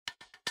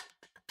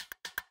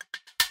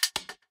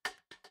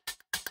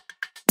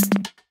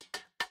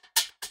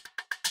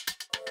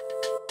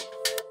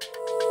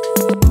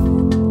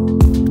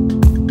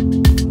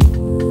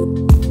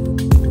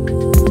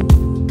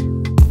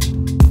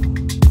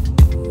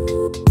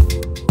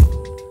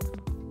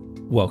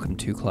Welcome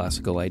to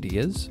Classical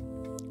Ideas.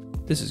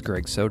 This is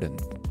Greg Soden.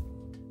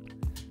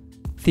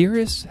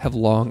 Theorists have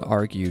long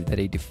argued that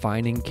a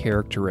defining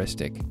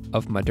characteristic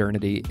of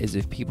modernity is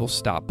if people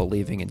stop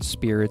believing in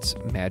spirits,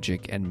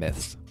 magic, and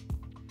myths.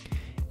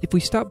 If we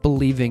stop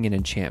believing in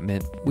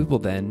enchantment, we will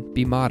then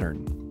be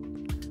modern.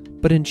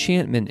 But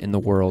enchantment in the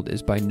world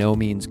is by no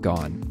means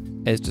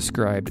gone, as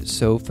described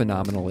so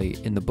phenomenally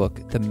in the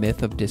book The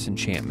Myth of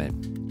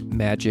Disenchantment,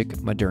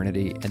 Magic,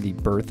 Modernity, and the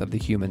Birth of the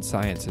Human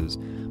Sciences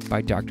by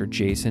Dr.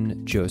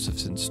 Jason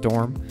Josephson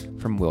Storm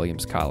from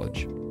Williams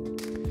College.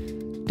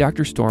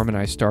 Dr. Storm and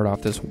I start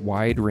off this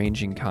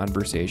wide-ranging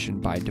conversation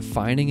by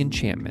defining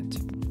enchantment.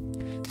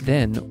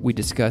 Then we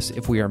discuss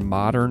if we are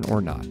modern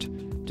or not,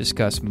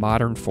 discuss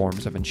modern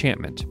forms of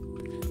enchantment.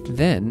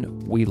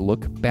 Then we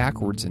look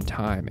backwards in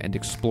time and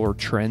explore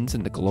trends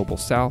in the global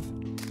south,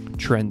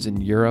 trends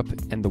in Europe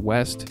and the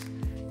West,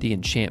 the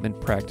enchantment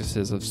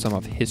practices of some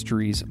of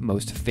history's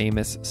most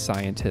famous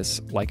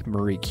scientists like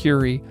Marie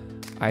Curie,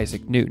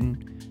 Isaac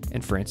Newton,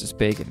 and Francis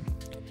Bacon,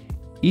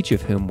 each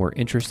of whom were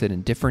interested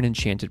in different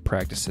enchanted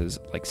practices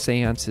like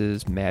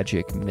seances,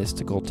 magic,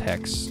 mystical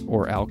texts,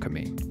 or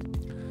alchemy.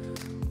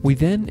 We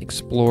then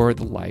explore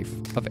the life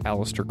of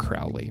Aleister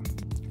Crowley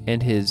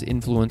and his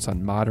influence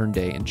on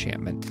modern-day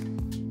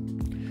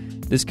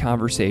enchantment. This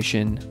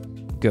conversation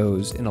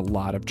goes in a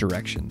lot of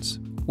directions.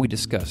 We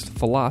discussed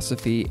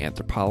philosophy,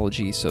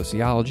 anthropology,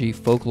 sociology,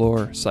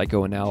 folklore,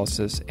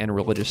 psychoanalysis, and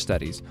religious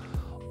studies,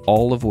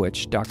 all of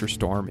which Dr.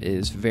 Storm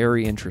is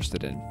very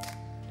interested in.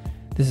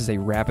 This is a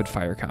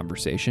rapid-fire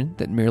conversation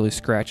that merely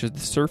scratches the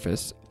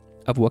surface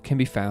of what can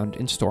be found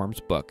in Storm's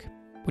book,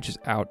 which is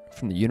out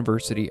from the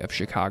University of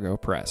Chicago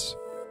Press.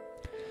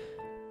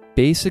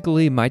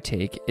 Basically, my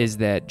take is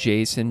that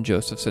Jason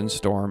Josephson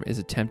Storm is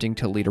attempting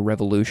to lead a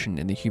revolution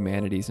in the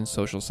humanities and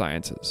social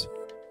sciences.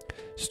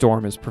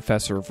 Storm is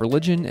professor of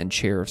religion and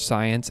chair of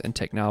science and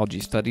technology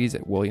studies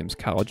at Williams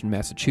College in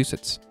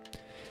Massachusetts.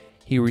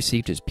 He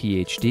received his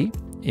PhD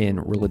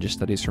in religious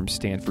studies from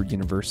Stanford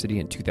University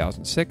in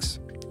 2006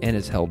 and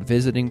has held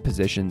visiting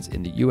positions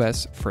in the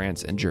US,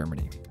 France, and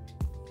Germany.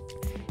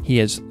 He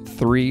has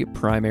three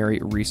primary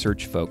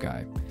research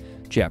foci: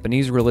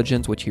 Japanese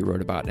religions, which he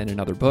wrote about in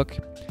another book,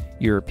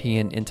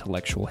 European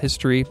intellectual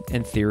history,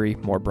 and theory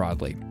more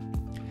broadly.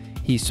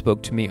 He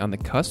spoke to me on the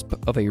cusp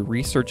of a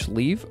research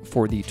leave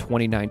for the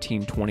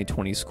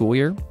 2019-2020 school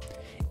year,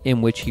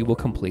 in which he will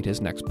complete his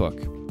next book.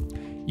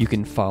 You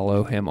can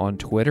follow him on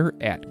Twitter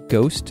at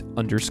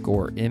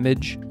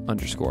ghost_image_.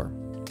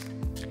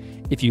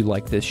 If you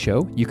like this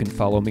show, you can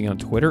follow me on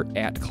Twitter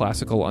at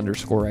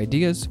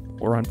classical_ideas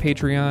or on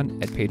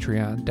Patreon at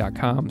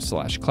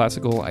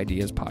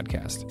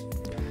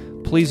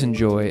patreon.com/classicalideaspodcast. Please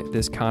enjoy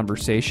this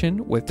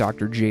conversation with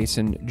Dr.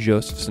 Jason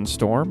Josephson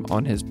Storm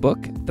on his book,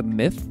 The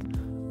Myth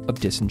of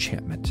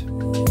Disenchantment.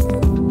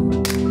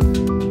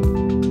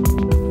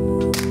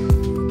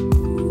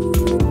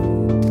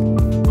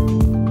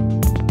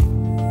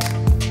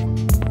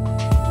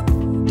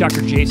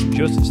 Dr. Jason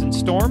Josephson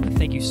Storm,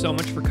 thank you so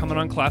much for coming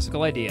on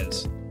Classical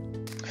Ideas.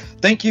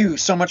 Thank you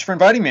so much for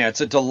inviting me.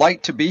 It's a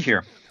delight to be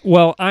here.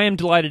 Well, I am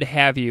delighted to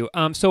have you.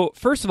 So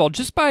first of all,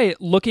 just by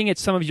looking at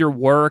some of your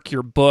work,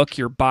 your book,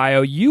 your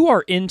bio, you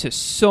are into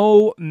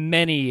so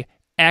many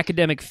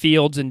academic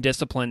fields and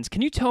disciplines.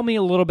 Can you tell me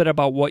a little bit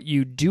about what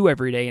you do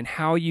every day and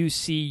how you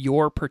see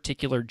your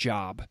particular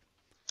job?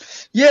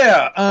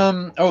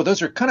 Yeah.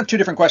 Those are kind of two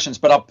different questions,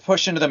 but I'll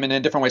push into them in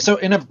a different way. So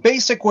in a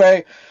basic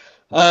way,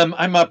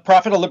 I'm a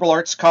prophet of liberal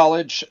arts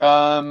college,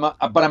 but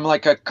I'm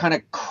like a kind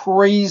of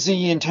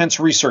crazy intense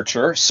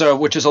researcher,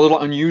 which is a little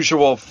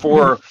unusual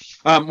for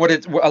a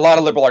lot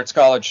of liberal arts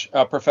college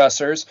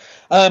professors.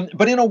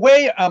 But in a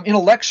way,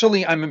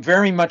 intellectually, I'm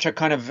very much a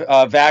kind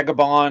of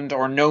vagabond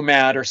or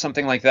nomad or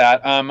something like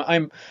that.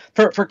 I'm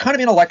for kind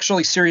of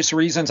intellectually serious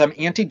reasons, I'm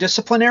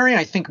anti-disciplinary.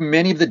 I think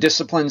many of the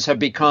disciplines have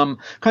become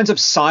kinds of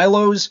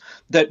silos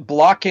that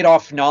blockade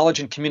off knowledge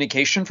and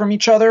communication from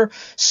each other,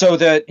 so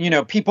that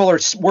people are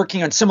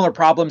working on similar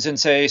problems in,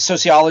 say,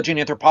 sociology and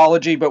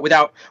anthropology, but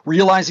without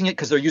realizing it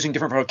because they're using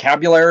different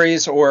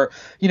vocabularies, or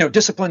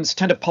disciplines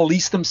tend to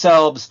police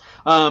themselves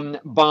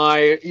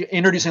by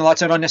introducing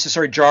lots of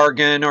unnecessary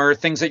jargon or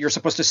things that you're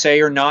supposed to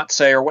say or not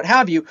say or what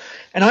have you.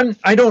 And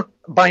I don't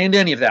buy into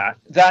any of that.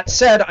 That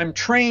said, I'm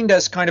trained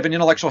as kind of an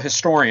intellectual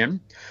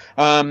historian,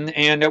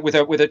 and with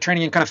a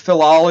training in kind of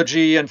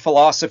philology and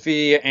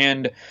philosophy,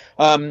 and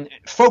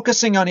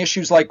focusing on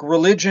issues like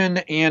religion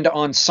and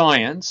on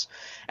science.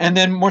 And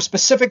then more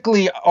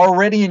specifically,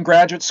 already in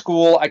graduate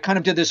school, I kind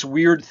of did this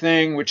weird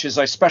thing, which is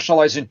I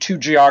specialize in two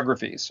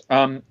geographies.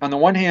 On the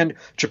one hand,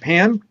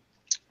 Japan.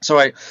 So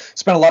I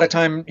spent a lot of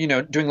time,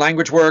 doing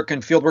language work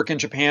and field work in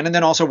Japan, and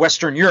then also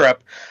Western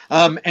Europe.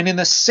 And in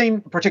the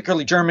same,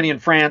 particularly Germany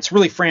and France,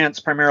 really France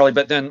primarily,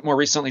 but then more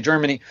recently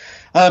Germany.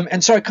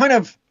 And so I kind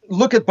of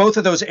look at both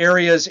of those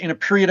areas in a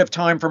period of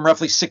time from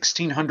roughly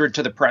 1600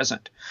 to the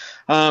present.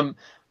 But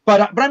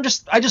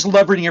but I just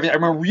love reading everything.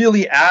 I'm a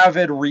really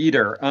avid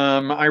reader.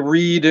 I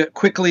read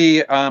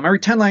quickly. I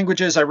read 10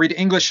 languages. I read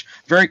English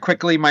very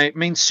quickly. My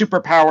main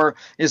superpower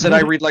is that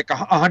I read like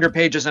 100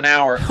 pages an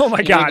hour Oh my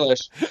in God.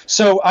 English.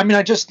 So, I mean,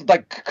 I just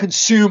like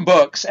consume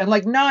books, and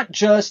like not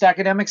just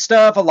academic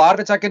stuff. A lot of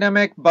it's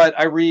academic, but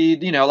I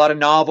read, a lot of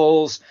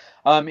novels.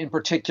 In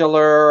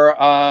particular,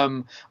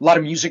 a lot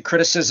of music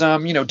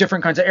criticism,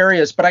 different kinds of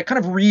areas. But I kind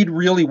of read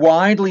really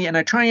widely, and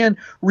I try and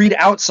read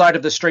outside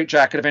of the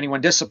straitjacket of any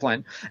one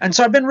discipline. And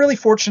so I've been really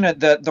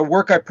fortunate that the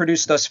work I've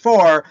produced thus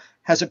far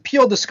has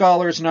appealed to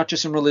scholars, not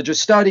just in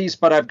religious studies,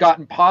 but I've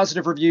gotten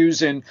positive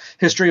reviews in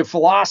history of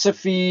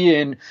philosophy,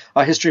 in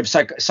history of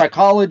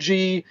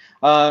psychology,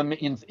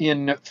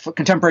 in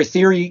contemporary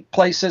theory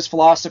places,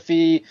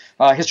 philosophy,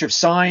 history of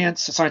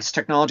science, science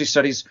technology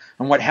studies,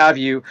 and what have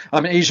you,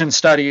 Asian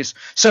studies.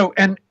 So,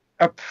 and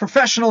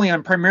professionally,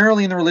 I'm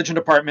primarily in the religion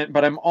department,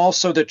 but I'm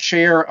also the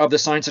chair of the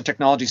science and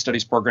technology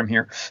studies program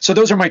here. So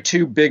those are my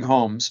two big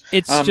homes.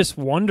 It's just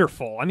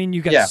wonderful. I mean,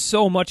 you got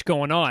so much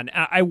going on.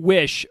 I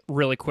wish,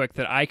 really quick,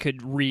 that I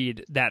could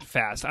read that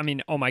fast. I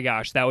mean, oh my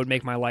gosh, that would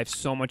make my life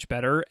so much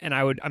better, and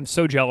I'm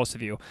so jealous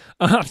of you.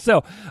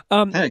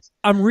 Thanks.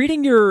 I'm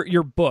reading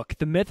your book,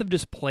 The Myth of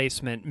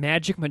Displacement,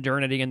 Magic,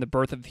 Modernity, and the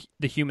Birth of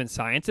the Human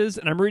Sciences,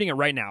 and I'm reading it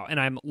right now, and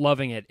I'm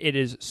loving it. It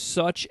is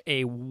such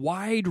a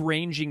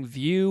wide-ranging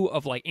view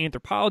of like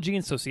anthropology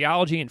and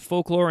sociology and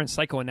folklore and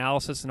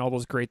psychoanalysis and all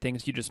those great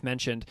things you just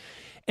mentioned.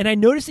 And I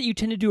noticed that you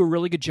tend to do a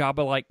really good job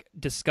of like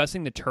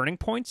discussing the turning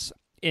points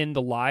in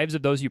the lives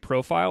of those you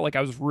profile. Like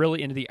I was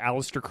really into the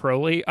Aleister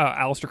Crowley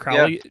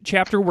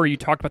chapter where you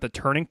talked about the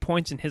turning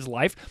points in his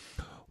life.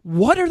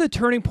 What are the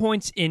turning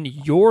points in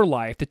your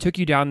life that took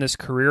you down this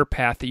career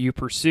path that you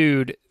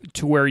pursued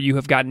to where you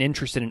have gotten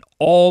interested in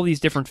all these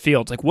different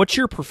fields? Like what's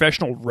your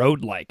professional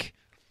road like?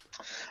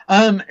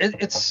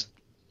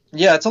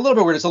 It's a little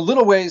bit weird. It's a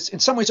little ways, in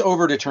some ways,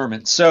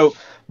 overdetermined. So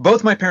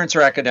both my parents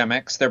are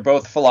academics. They're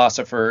both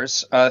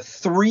philosophers.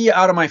 3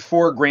 out of my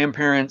 4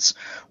 grandparents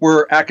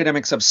were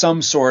academics of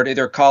some sort,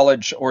 either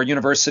college or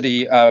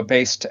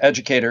university-based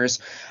educators.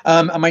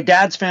 My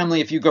dad's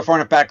family, if you go far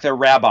enough back, they're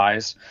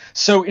rabbis.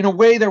 So in a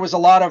way, there was a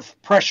lot of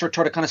pressure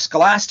toward a kind of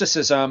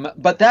scholasticism.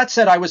 But that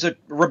said, I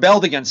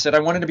rebelled against it. I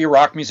wanted to be a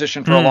rock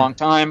musician for a long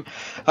time.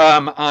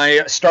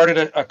 I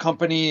started a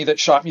company that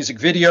shot music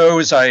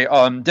videos.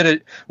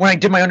 When I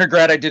did my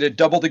undergrad, I did a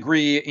double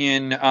degree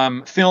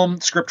in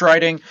film script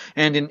writing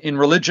and in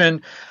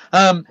religion.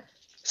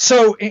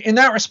 So in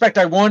that respect,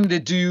 I wanted to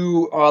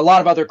do a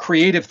lot of other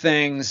creative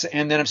things,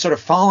 and then I've sort of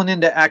fallen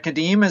into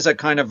academia as a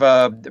kind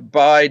of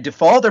by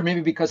default, or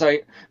maybe because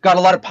I got a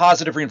lot of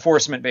positive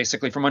reinforcement,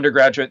 basically, from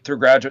undergraduate through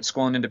graduate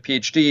school and into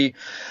PhD.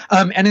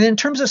 And in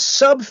terms of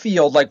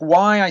subfield, like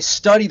why I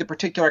study the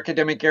particular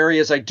academic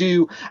areas I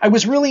do, I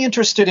was really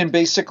interested in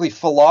basically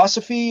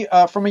philosophy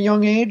from a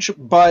young age,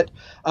 but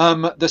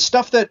the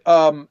stuff that,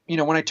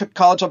 when I took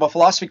college level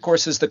philosophy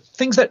courses, the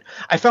things that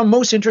I found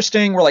most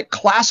interesting were like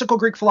classical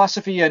Greek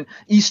philosophy and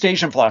East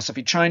Asian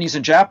philosophy, Chinese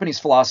and Japanese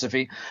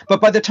philosophy. But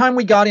by the time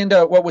we got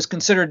into what was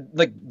considered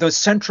like the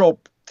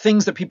central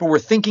things that people were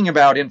thinking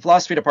about in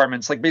philosophy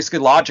departments, like basically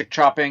logic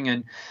chopping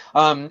and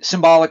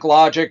symbolic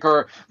logic,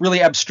 or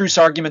really abstruse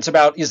arguments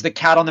about is the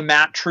cat on the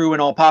mat true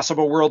in all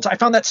possible worlds, I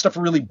found that stuff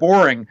really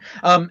boring.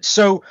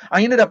 So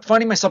I ended up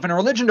finding myself in a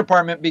religion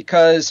department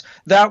because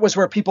that was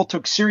where people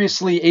took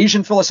seriously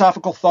Asian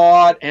philosophical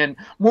thought and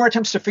more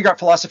attempts to figure out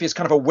philosophy as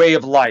kind of a way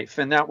of life.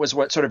 And that was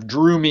what sort of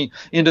drew me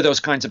into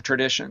those kinds of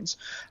traditions.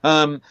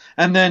 And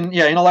then,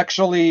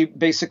 intellectually,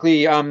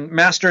 basically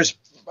master's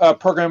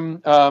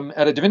program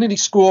at a divinity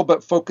school,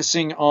 but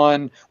focusing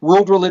on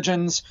world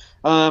religions.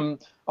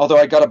 Although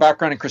I got a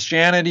background in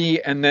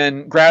Christianity, and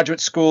then graduate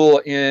school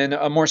in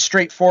a more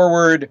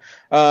straightforward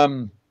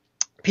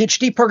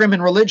PhD program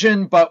in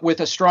religion, but with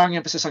a strong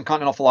emphasis on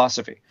continental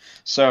philosophy.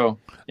 So,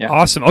 yeah.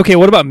 Awesome. Okay,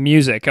 what about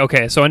music?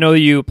 Okay, so I know that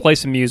you play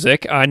some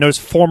music. I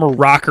noticed former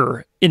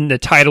rocker in the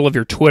title of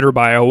your Twitter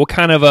bio. What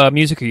kind of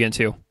music are you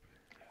into?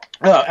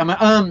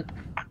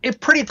 It's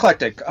pretty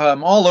eclectic,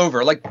 all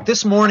over. Like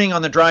this morning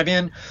on the drive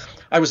in,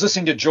 I was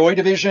listening to Joy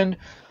Division.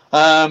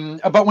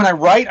 But when I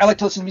write, I like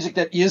to listen to music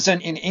that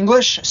isn't in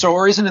English,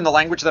 or isn't in the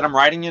language that I'm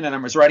writing in, and I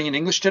was writing in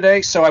English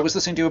today. So I was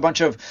listening to a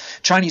bunch of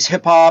Chinese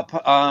hip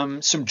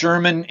hop, some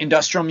German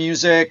industrial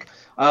music,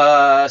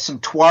 some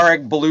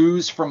Tuareg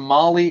blues from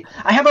Mali.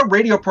 I have a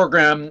radio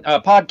program,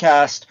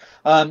 podcast,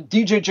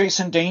 DJ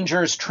Jason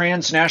Danger's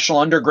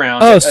Transnational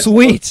Underground. Oh,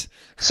 sweet.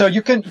 So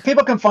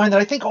people can find that.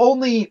 I think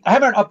I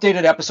haven't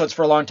updated episodes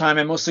for a long time.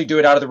 I mostly do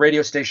it out of the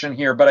radio station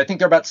here, but I think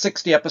there are about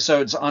 60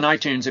 episodes on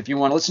iTunes if you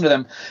want to listen to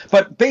them.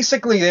 But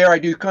basically there I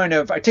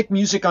take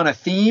music on a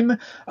theme,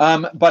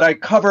 but I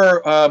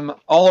cover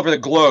all over the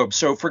globe.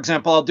 So for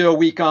example, I'll do a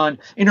week on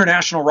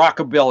international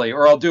rockabilly,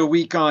 or I'll do a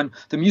week on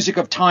the music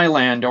of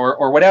Thailand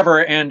or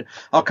whatever, and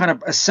I'll kind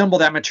of assemble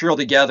that material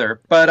together.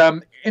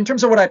 But in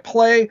terms of what I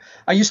play,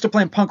 I used to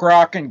play in punk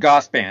rock and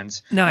goth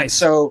bands. Nice. And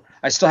so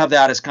I still have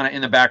that as kind of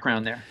in the background.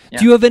 on there. Yeah.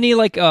 Do you have any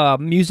like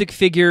music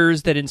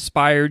figures that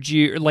inspired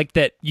you, or, like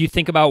that you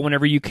think about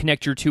whenever you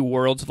connect your two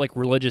worlds of like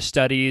religious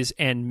studies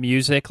and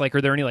music? Like,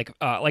 are there any like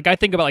I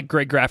think about like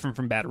Greg Graffin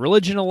from Bad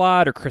Religion a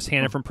lot, or Chris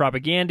Hanna from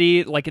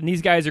Propagandy. Like, and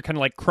these guys are kind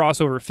of like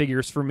crossover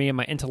figures for me in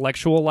my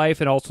intellectual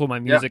life and also my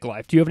music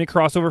life. Do you have any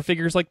crossover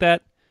figures like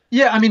that?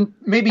 Yeah, I mean,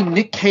 maybe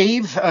Nick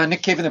Cave and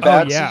the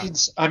Bad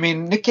Seeds. I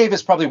mean, Nick Cave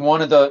is probably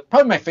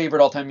probably my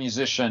favorite all-time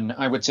musician,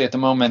 I would say at the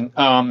moment.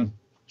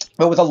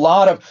 But with a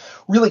lot of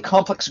really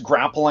complex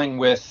grappling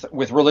with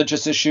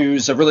religious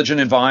issues, of religion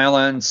and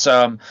violence,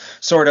 but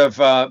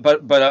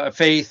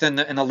faith and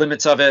the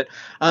limits of it.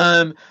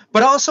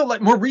 But also,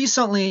 like, more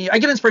recently, I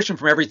get inspiration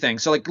from everything.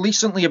 So, like,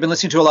 recently, I've been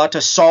listening to a lot to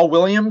Saul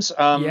Williams.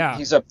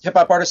 He's a hip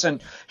hop artist,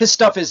 and his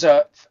stuff is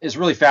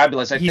really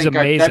fabulous. He's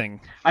amazing.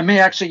 I may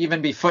actually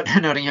even be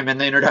footnoting him in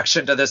the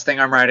introduction to this thing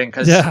I'm writing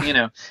because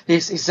he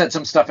said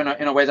some stuff in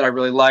a way that I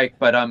really like.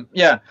 But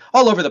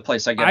all over the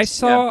place, I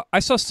guess. I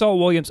saw Saul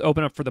Williams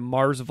open up for the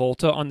Mars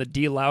Volta on the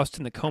Deloused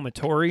and the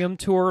Comatorium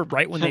tour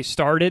right when they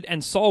started,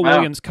 and Saul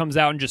Williams comes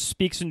out and just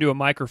speaks into a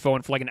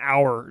microphone for like an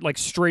hour, like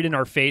straight in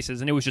our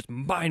faces, and it was just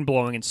mind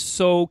blowing and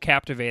so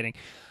captivating.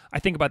 I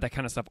think about that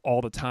kind of stuff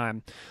all the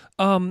time.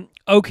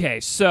 Okay,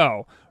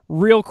 so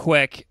real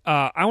quick,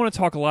 I want to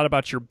talk a lot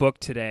about your book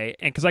today,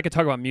 and because I could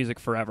talk about music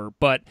forever,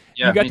 but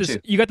you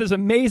got this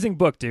amazing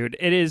book, dude.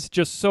 It is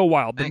just so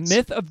wild. Thanks. The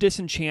Myth of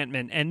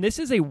Disenchantment, and this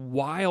is a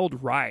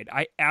wild ride.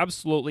 I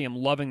absolutely am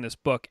loving this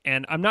book,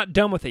 and I'm not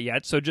done with it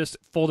yet, so just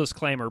full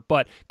disclaimer,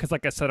 but because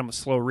like I said, I'm a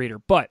slow reader.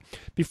 But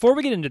before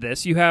we get into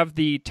this, you have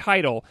the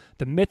title,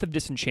 The Myth of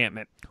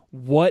Disenchantment.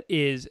 What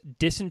is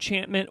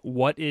disenchantment?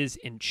 What is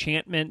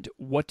enchantment?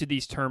 What do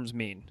these terms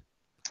mean?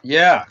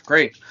 Yeah,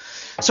 great.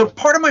 So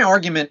part of my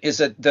argument is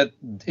that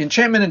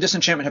enchantment and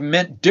disenchantment have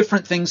meant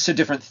different things to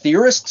different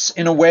theorists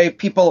in a way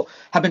people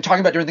have been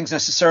talking about different things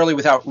necessarily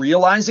without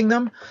realizing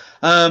them.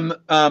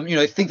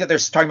 They think that they're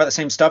talking about the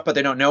same stuff, but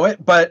they don't know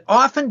it. But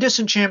often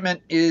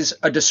disenchantment is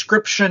a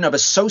description of a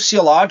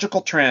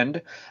sociological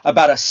trend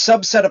about a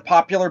subset of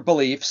popular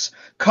beliefs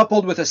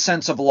coupled with a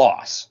sense of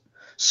loss.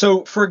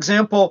 So, for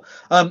example,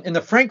 in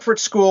the Frankfurt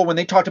School, when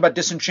they talked about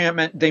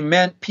disenchantment, they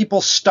meant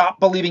people stopped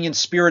believing in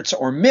spirits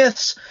or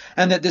myths,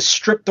 and that this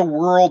stripped the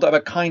world of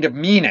a kind of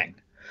meaning.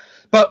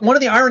 But one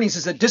of the ironies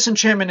is that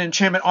disenchantment and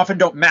enchantment often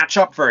don't match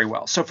up very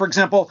well. So, for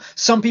example,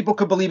 some people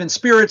could believe in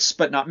spirits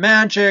but not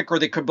magic, or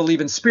they could believe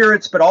in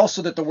spirits but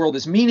also that the world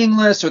is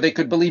meaningless, or they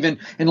could believe in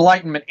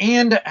enlightenment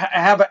and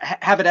have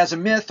it as a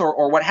myth,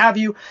 or what have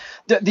you.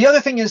 The other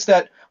thing is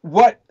that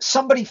what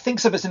somebody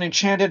thinks of as an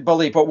enchanted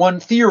belief, what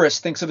one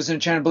theorist thinks of as an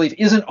enchanted belief,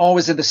 isn't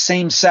always in the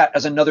same set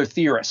as another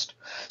theorist.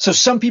 So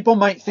some people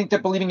might think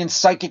that believing in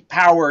psychic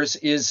powers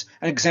is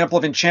an example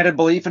of enchanted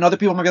belief, and other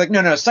people might be like,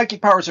 no,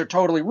 psychic powers are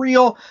totally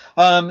real.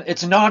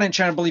 It's not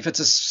enchanted belief, it's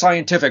a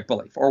scientific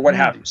belief, or what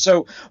have you.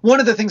 So one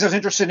of the things I was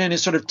interested in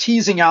is sort of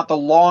teasing out the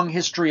long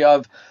history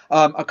of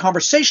a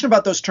conversation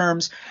about those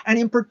terms, and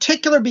in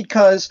particular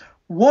because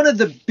one of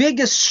the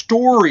biggest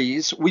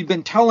stories we've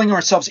been telling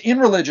ourselves in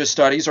religious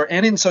studies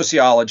and in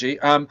sociology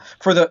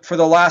for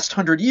the last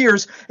 100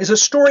 years is a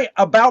story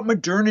about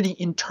modernity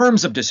in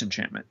terms of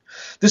disenchantment.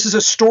 This is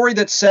a story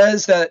that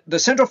says that the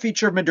central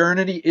feature of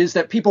modernity is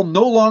that people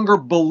no longer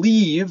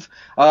believe,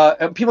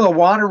 people in the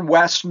modern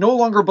West no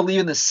longer believe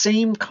in the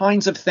same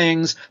kinds of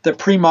things that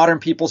pre-modern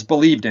peoples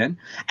believed in.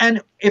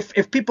 And if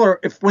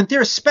when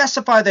theorists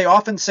specify, they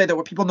often say that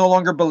what people no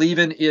longer believe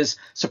in is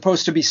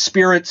supposed to be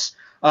spirits,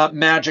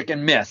 magic,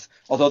 and myth,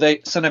 although they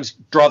sometimes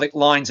draw the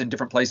lines in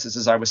different places,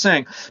 as I was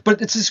saying.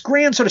 But it's this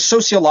grand sort of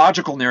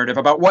sociological narrative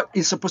about what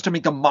is supposed to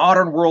make the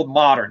modern world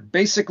modern.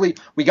 Basically,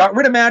 we got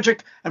rid of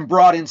magic and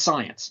brought in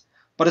science.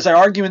 But as I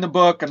argue in the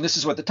book, and this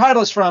is what the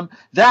title is from,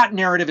 that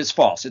narrative is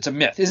false. It's a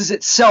myth. It is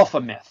itself a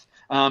myth,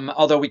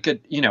 although we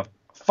could,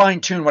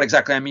 fine-tune what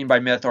exactly I mean by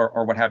myth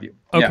or what have you.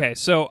 Okay,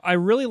 so I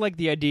really like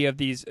the idea of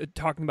these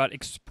talking about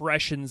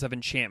expressions of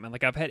enchantment.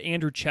 Like, I've had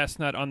Andrew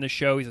Chestnut on the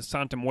show. He's a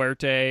Santa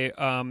Muerte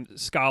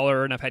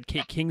scholar, and I've had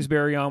Kate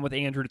Kingsbury on with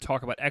Andrew to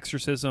talk about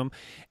exorcism.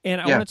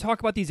 And I want to talk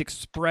about these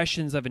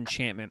expressions of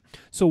enchantment.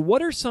 So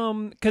what are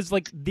some, because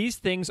like these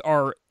things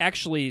are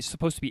actually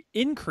supposed to be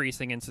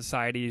increasing in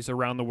societies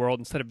around the world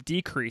instead of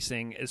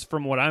decreasing, is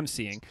from what I'm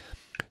seeing.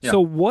 Yeah.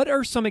 So what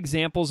are some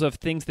examples of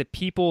things that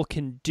people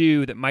can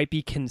do that might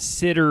be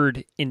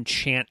considered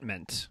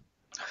enchantment?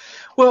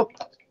 Well,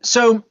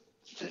 so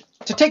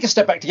to take a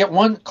step back, to get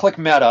one click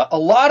meta, a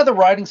lot of the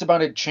writings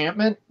about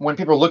enchantment, when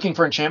people are looking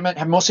for enchantment,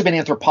 have mostly been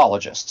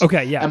anthropologists.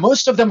 Okay, yeah. And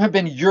most of them have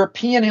been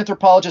European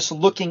anthropologists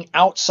looking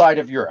outside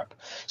of Europe.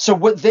 So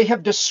what they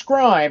have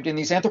described in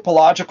these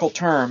anthropological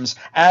terms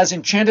as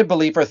enchanted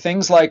belief are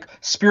things like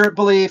spirit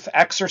belief,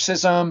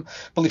 exorcism,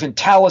 belief in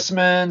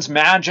talismans,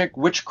 magic,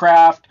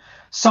 witchcraft,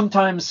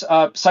 sometimes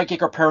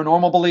psychic or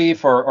paranormal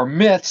belief or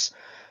myths.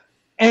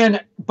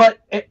 But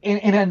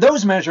in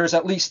those measures,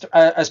 at least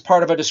as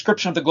part of a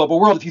description of the global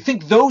world, if you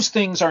think those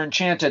things are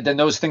enchanted, then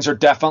those things are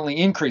definitely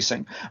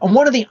increasing. And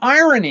one of the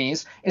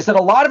ironies is that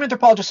a lot of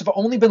anthropologists have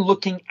only been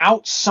looking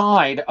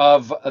outside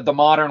of the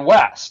modern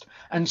West.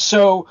 And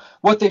so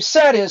what they've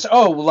said is,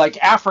 oh,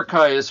 like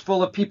Africa is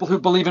full of people who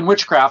believe in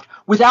witchcraft,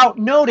 without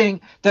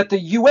noting that the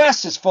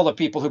US is full of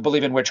people who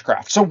believe in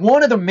witchcraft. So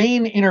one of the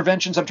main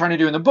interventions I'm trying to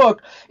do in the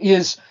book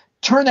is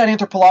turn that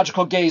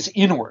anthropological gaze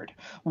inward.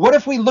 What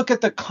if we look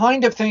at the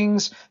kind of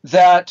things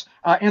that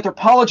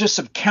anthropologists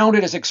have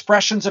counted as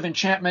expressions of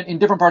enchantment in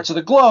different parts of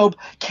the globe?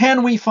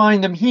 Can we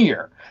find them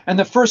here? And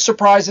the first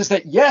surprise is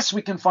that, yes,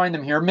 we can find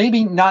them here.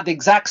 Maybe not the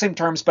exact same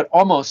terms, but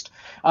almost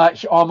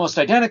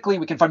identically.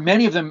 We can find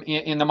many of them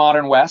in the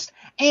modern West.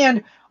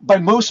 And by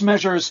most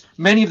measures,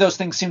 many of those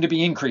things seem to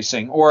be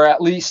increasing, or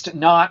at least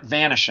not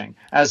vanishing,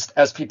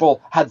 as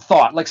people had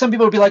thought. Like some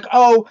people would be like,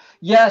 oh,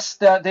 yes,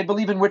 they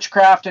believe in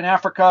witchcraft in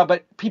Africa,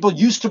 but people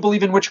used to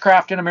believe in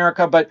witchcraft in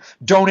America, but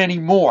don't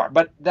anymore.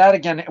 But that,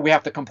 again, we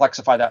have to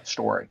complexify that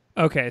story.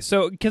 Okay,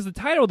 so because the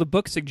title of the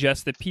book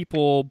suggests that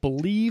people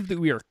believe that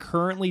we are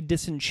currently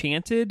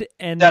disenchanted,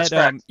 and that's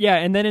that correct.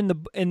 and then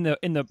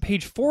in the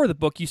page 4 of the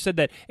book, you said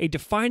that a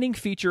defining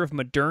feature of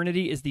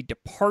modernity is the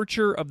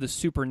departure of the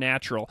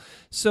supernatural.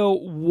 So,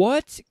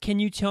 what can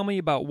you tell me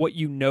about what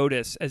you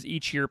notice as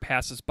each year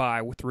passes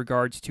by with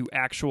regards to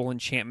actual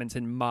enchantments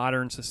in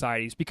modern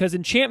societies? Because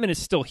enchantment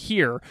is still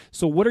here.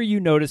 So, what are you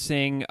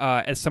noticing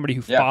as somebody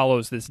who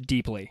follows this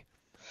deeply?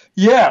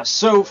 Yeah.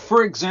 So,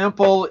 for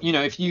example,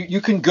 if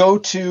you can go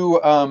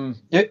to,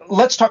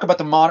 let's talk about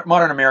the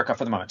modern America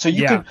for the moment. So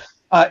you can,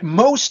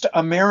 most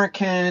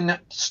American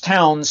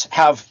towns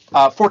have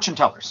fortune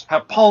tellers,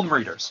 have palm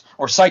readers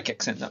or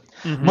psychics in them.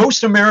 Mm-hmm.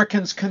 Most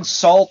Americans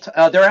consult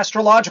their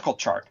astrological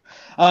chart.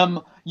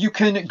 You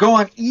can go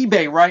on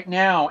eBay right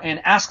now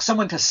and ask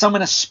someone to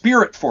summon a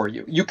spirit for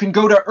you. You can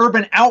go to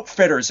Urban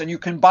Outfitters and you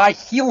can buy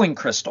healing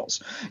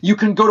crystals. You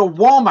can go to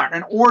Walmart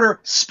and order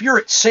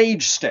spirit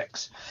sage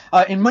sticks.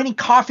 In many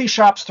coffee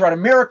shops throughout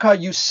America,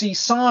 you see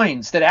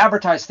signs that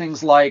advertise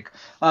things like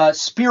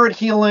spirit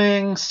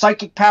healing,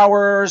 psychic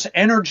powers,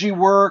 energy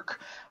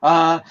work,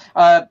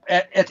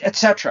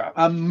 etc.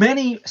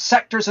 Many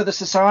sectors of the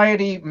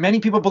society, many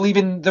people believe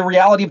in the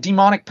reality of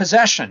demonic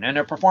possession and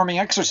are performing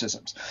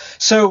exorcisms.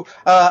 So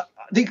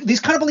these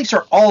kind of beliefs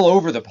are all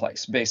over the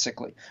place,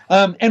 basically.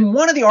 And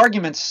one of the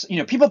arguments,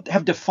 people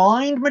have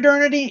defined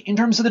modernity in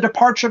terms of the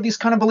departure of these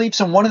kind of beliefs.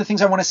 And one of the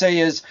things I want to say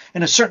is,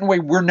 in a certain way,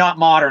 we're not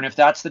modern. If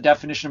that's the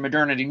definition of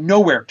modernity,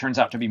 nowhere turns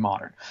out to be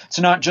modern. It's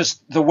not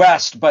just the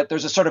West, but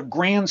there's a sort of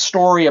grand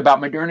story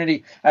about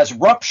modernity as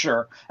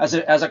rupture, as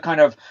a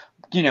kind of,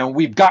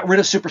 we've got rid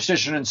of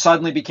superstition and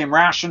suddenly became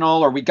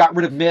rational, or we got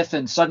rid of myth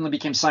and suddenly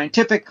became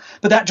scientific,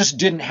 but that just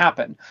didn't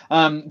happen.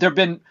 There have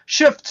been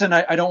shifts, and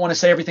I don't want to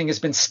say everything has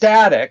been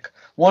static.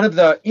 One of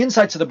the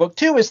insights of the book,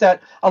 too, is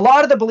that a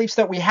lot of the beliefs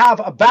that we have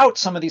about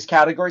some of these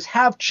categories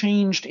have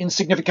changed in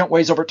significant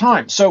ways over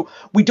time. So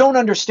we don't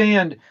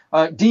understand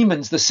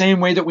demons the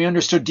same way that we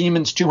understood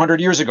demons 200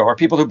 years ago, or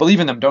people who believe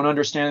in them don't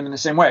understand them in the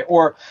same way.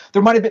 Or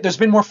there's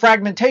been more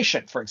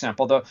fragmentation, for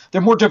example.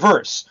 They're more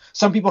diverse.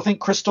 Some people think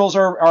crystals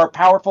are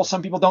powerful.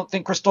 Some people don't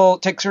think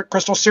takes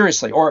crystals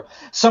seriously. Or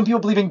some people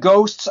believe in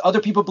ghosts.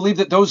 Other people believe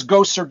that those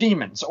ghosts are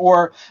demons,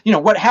 or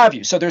what have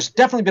you. So there's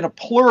definitely been a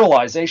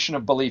pluralization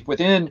of belief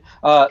within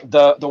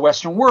the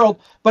Western world,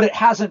 but it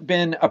hasn't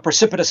been a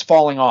precipitous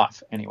falling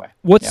off anyway.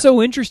 What's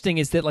so interesting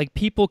is that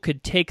people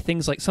could take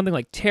things like something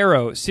like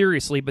tarot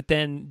seriously, but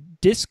then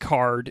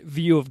discard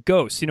view of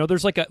ghosts.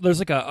 There's like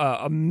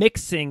a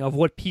mixing of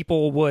what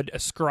people would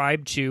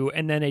ascribe to,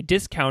 and then a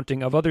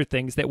discounting of other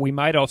things that we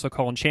might also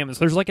call enchantments.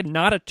 There's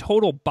not a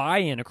total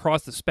buy-in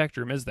across the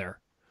spectrum, is there?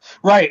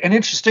 Right, and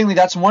interestingly,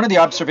 that's one of the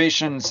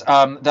observations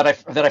that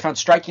I found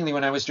strikingly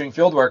when I was doing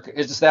field work,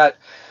 is that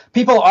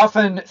people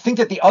often think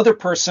that the other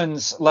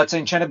person's, let's say,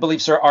 enchanted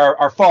beliefs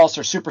are false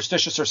or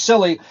superstitious or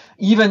silly,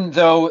 even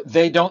though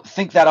they don't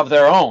think that of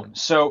their own.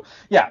 So,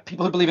 yeah,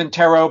 people who believe in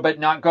tarot but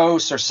not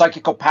ghosts, or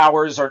psychical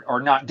powers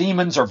or not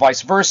demons, or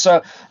vice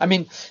versa. I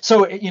mean,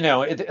 so,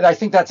 I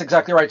think that's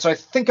exactly right. So I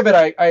think of it,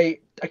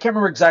 I can't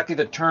remember exactly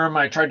the term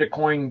I tried to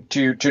coin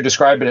to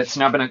describe it. It's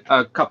now been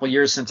a couple of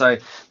years since I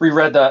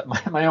reread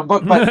my own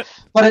book, but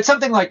it's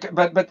something like,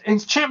 but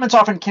enchantments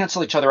often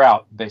cancel each other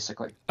out,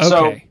 basically. Okay.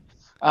 So,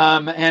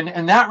 and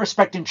in that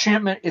respect,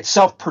 enchantment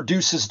itself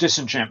produces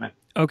disenchantment.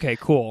 Okay,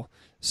 cool.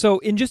 So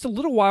in just a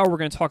little while, we're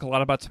going to talk a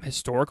lot about some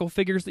historical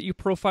figures that you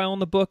profile in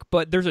the book,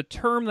 but there's a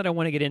term that I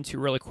want to get into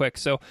really quick.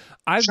 So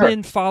I've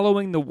been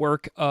following the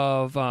work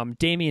of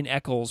Damien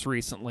Eccles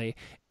recently,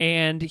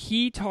 and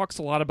he talks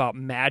a lot about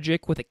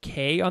magic with a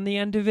K on the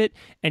end of it,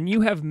 and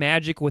you have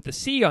magic with a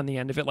C on the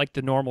end of it, like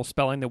the normal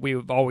spelling that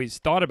we've always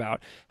thought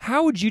about.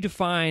 How would you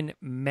define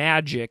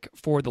magic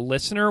for the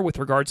listener with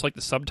regards to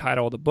the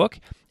subtitle of the book?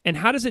 And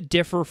how does it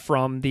differ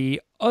from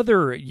the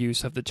other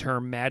use of the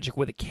term magic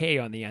with a K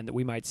on the end that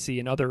we might see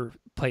in other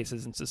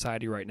places in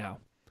society right now?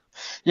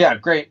 Yeah,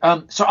 great.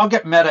 So I'll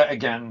get meta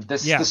again.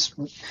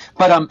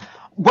 But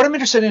what I'm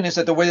interested in is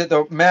that the way that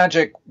the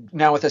magic,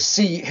 now with a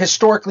C,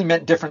 historically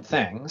meant different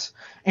things,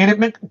 and it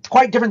meant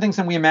quite different things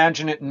than we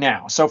imagine it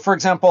now. So, for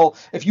example,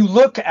 if you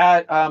look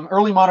at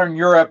early modern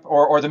Europe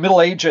or the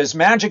Middle Ages,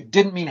 magic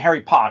didn't mean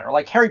Harry Potter.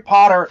 Like, Harry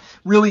Potter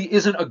really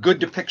isn't a good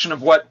depiction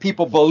of what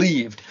people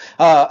believed.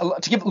 To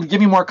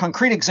give you a more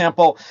concrete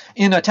example,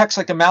 in a text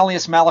like the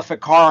Malleus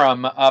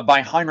Maleficarum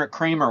by Heinrich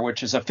Kramer,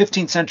 which is a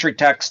 15th century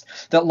text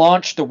that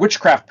launched the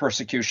witchcraft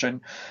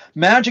persecution,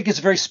 magic is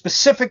very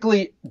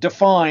specifically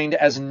defined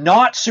as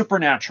not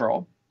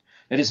supernatural.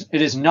 It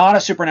is not a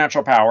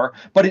supernatural power,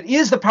 but it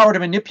is the power to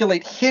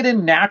manipulate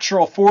hidden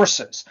natural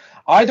forces,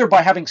 either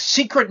by having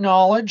secret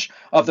knowledge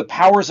of the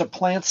powers of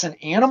plants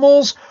and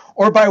animals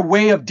or by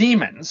way of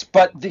demons.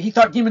 But he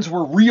thought demons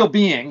were real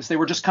beings. They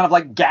were just kind of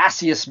like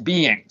gaseous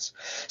beings.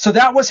 So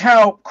that was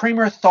how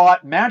Kramer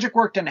thought magic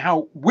worked and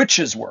how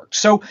witches worked.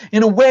 So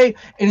in a way,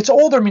 and it's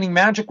older, meaning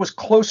magic was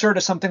closer to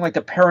something like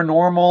the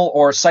paranormal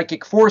or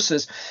psychic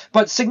forces.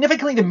 But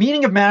significantly, the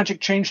meaning of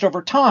magic changed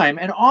over time.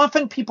 And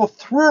often people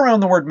threw around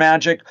the word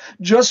magic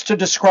just to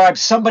describe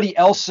somebody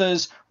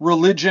else's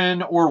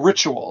religion or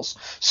rituals.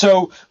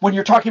 So when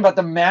you're talking about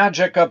the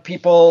magic of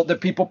people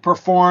that people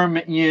perform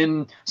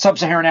in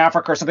sub-Saharan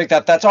Africa or something like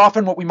that, that's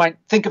often what we might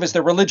think of as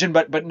their religion,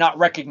 but not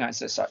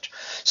recognized as such.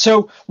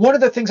 So one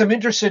of the things I'm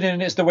interested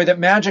in is the way that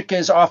magic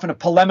is often a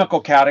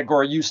polemical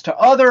category used to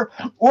other,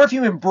 or if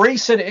you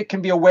embrace it, it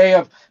can be a way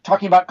of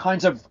talking about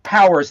kinds of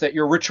powers that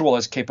your ritual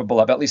is capable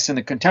of, at least in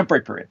the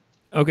contemporary period.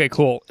 Okay,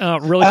 cool.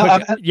 Really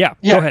quick,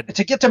 go ahead.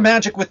 To get to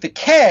magic with the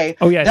K,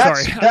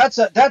 sorry.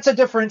 that's a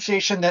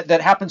differentiation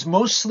that happens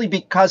mostly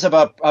because of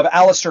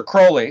Aleister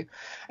Crowley.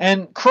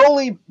 And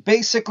Crowley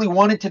basically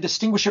wanted to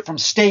distinguish it from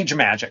stage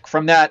magic,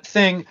 from that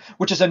thing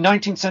which is a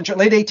 19th century,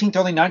 late 18th,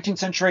 early 19th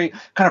century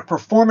kind of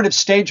performative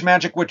stage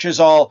magic, which is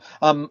all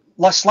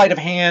less sleight of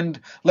hand,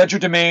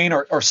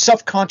 legerdemain, or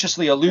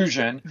self-consciously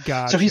illusion.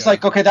 Gotcha. So he's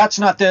like, okay, that's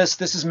not this.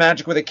 This is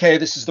magic with a K.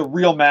 This is the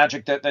real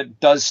magic that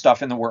does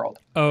stuff in the world.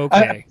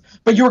 Okay.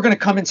 But you were going to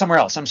come in somewhere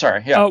else. I'm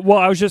sorry. Yeah. Well,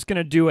 I was just going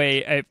to do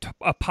a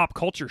pop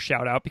culture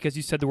shout out because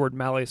you said the word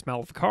Malleus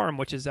Maleficarum,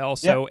 which is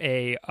also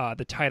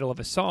the title of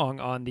a song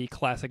on the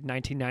classic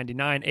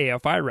 1999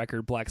 AFI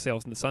record, Black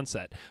Sails in the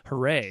Sunset.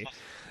 Hooray.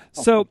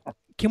 So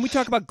can we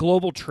talk about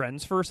global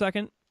trends for a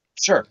second?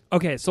 Sure.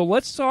 Okay, so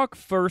let's talk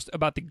first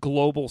about the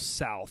global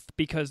south,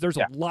 because there's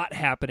a lot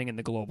happening in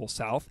the global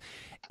south.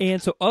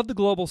 And so of the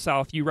global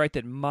south, you write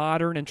that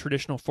modern and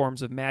traditional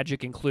forms of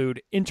magic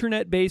include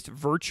internet-based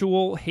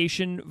virtual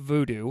Haitian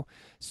voodoo,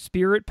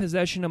 spirit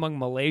possession among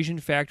Malaysian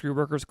factory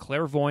workers,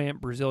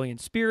 clairvoyant Brazilian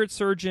spirit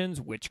surgeons,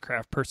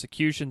 witchcraft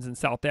persecutions in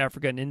South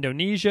Africa and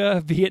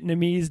Indonesia,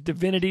 Vietnamese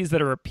divinities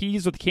that are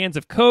appeased with cans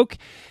of Coke,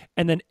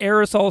 and then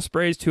aerosol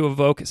sprays to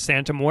evoke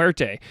Santa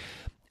Muerte.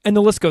 And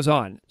the list goes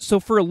on. So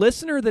for a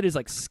listener that is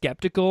like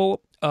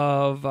skeptical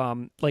of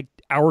like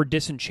our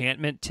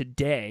disenchantment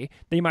today,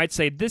 they might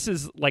say this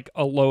is like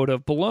a load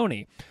of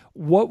baloney.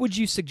 What would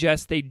you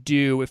suggest they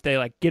do if they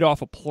like get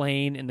off a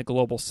plane in the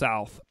global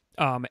south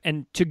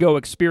and to go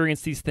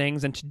experience these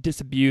things and to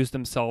disabuse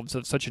themselves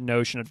of such a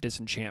notion of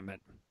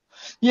disenchantment?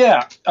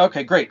 Yeah.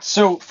 Okay, great.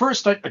 So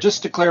first,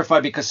 just to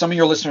clarify, because some of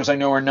your listeners I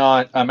know are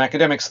not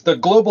academics, the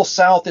global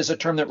south is a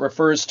term that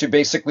refers to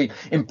basically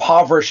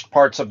impoverished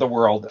parts of the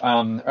world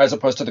as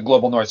opposed to the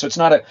global north. So it's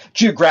not a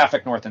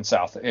geographic north and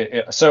south.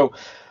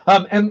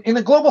 And in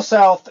the global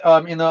south,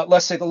 in the,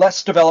 let's say, the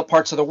less developed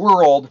parts of the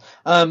world,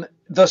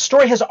 the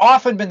story has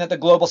often been that the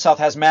global south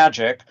has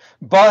magic,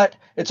 but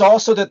it's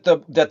also that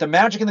the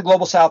magic in the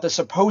global south is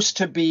supposed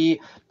to be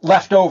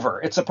left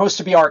over. It's supposed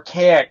to be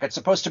archaic. It's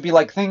supposed to be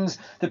like things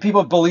that people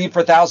have believed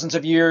for thousands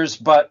of years,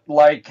 but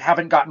like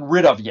haven't gotten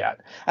rid of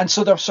yet. And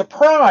so the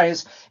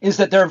surprise is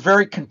that there are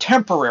very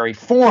contemporary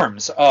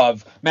forms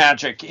of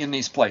magic in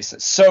these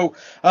places. So,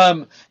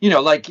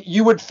 like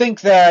you would think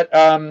that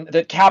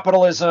that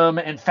capitalism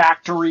and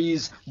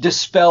factories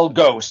dispel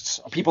ghosts.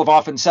 People have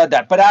often said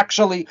that, but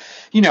actually,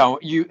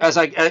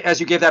 as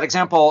you gave that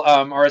example,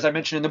 or as I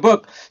mentioned in the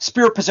book,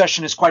 spirit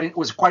possession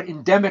was quite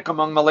endemic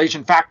among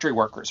Malaysian factory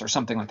workers or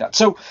something like that.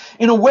 So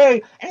in a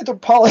way,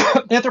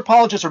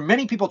 anthropologists or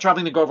many people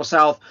traveling the global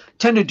south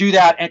tend to do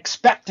that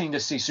expecting to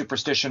see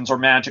superstitions or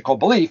magical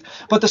belief.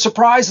 But the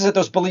surprise is that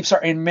those beliefs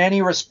are in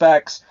many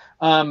respects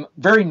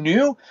very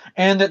new,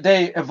 and that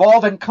they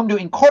evolve and come to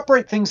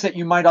incorporate things that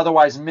you might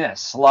otherwise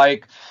miss,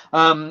 like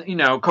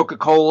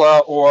Coca-Cola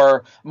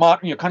or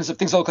kinds of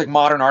things that look like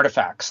modern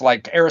artifacts,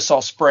 like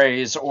aerosol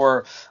sprays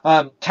or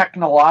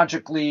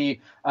technologically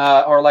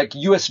or like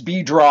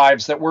USB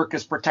drives that work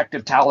as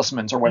protective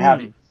talismans or what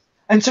have you.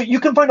 And so you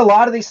can find a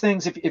lot of these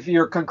things if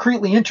you're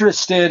concretely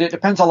interested. It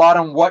depends a lot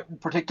on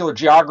what particular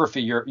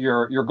geography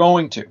you're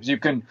going to. You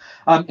can,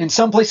 in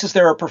some places,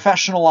 there are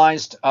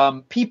professionalized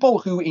people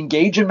who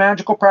engage in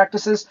magical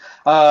practices.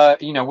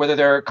 Whether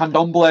they're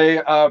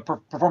candomblé,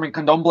 performing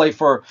candomblé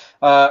for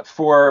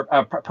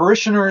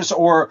parishioners,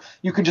 or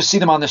you can just see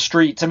them on the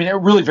streets. I mean, it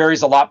really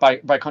varies a lot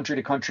by country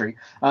to country,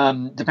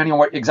 depending on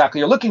what exactly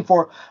you're looking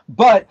for.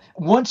 But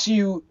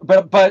you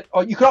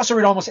could also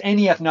read almost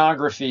any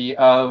ethnography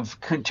of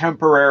contemporary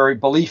contemporary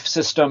belief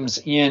systems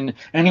in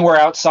anywhere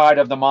outside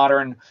of the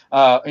modern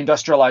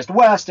industrialized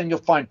West, and you'll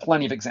find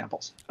plenty of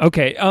examples.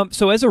 Okay,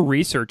 so as a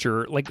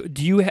researcher, like,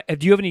 do you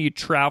have any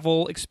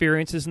travel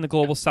experiences in the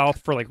global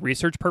South for like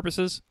research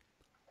purposes?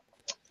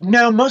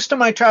 No, most of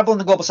my travel in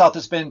the global South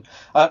has been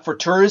for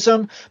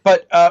tourism,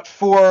 but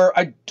for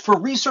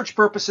research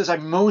purposes, I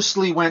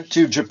mostly went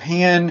to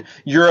Japan,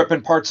 Europe,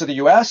 and parts of the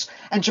U.S.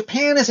 And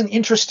Japan is an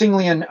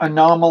interestingly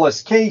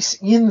anomalous case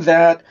in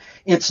that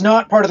it's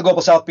not part of the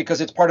global South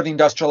because it's part of the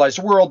industrialized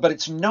world, but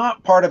it's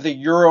not part of the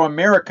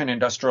Euro-American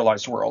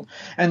industrialized world.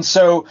 And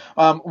so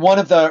one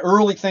of the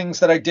early things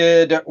that I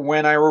did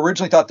when I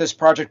originally thought this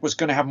project was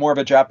going to have more of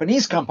a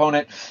Japanese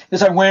component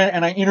is I went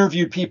and I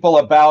interviewed people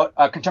about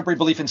contemporary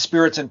belief in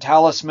spirits and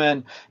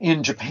talisman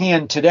in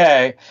Japan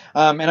today.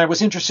 And I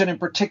was interested in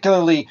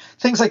particularly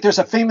things like there's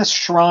a famous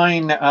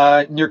shrine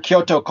near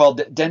Kyoto called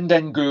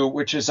Dendengu,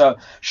 which is a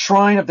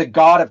shrine of the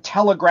god of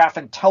telegraph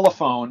and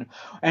telephone.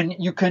 And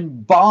you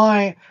can buy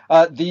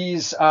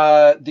these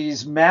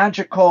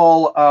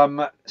magical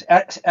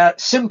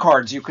SIM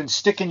cards you can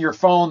stick in your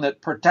phone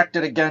that protect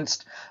it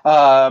against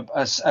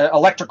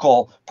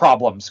electrical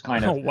problems,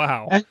 kind of. Oh,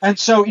 wow. And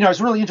so, I was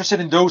really interested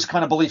in those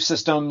kind of belief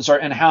systems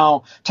and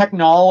how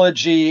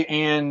technology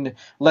and,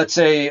 let's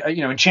say,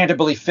 enchanted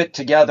belief fit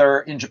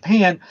together in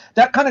Japan.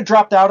 That kind of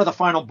dropped out of the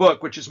final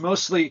book, which is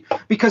mostly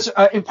because,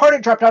 in part,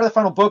 it dropped out of the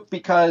final book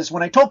because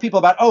when I told people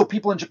about,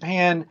 people in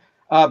Japan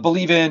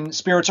believe in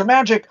spirits or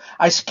magic,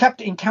 I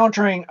kept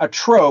encountering a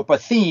trope, a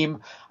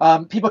theme.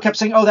 People kept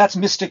saying, that's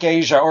Mystic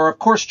Asia, or of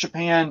course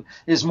Japan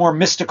is more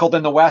mystical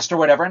than the West or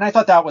whatever. And I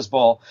thought that was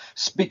bull,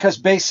 because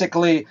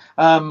basically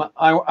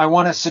I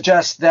want to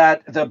suggest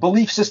that the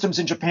belief systems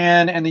in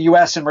Japan and the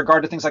US in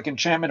regard to things like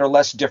enchantment are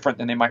less different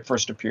than they might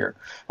first appear.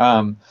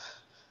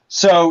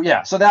 So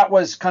that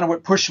was kind of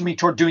what pushed me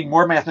toward doing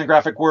more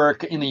ethnographic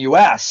work in the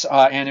U.S.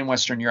 And in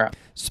Western Europe.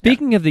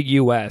 Speaking of the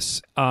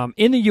U.S.,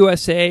 in the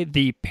USA,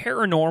 the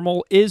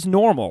paranormal is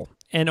normal,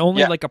 and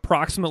only like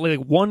approximately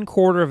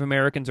 1/4 of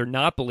Americans are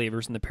not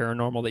believers in the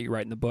paranormal that you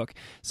write in the book,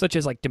 such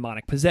as like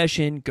demonic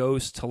possession,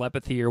 ghosts,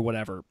 telepathy, or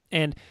whatever.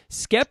 And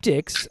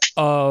skeptics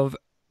of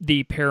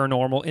the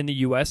paranormal in the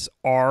U.S.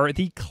 are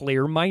the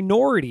clear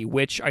minority,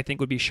 which I think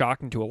would be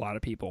shocking to a lot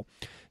of people.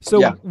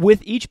 So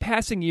with each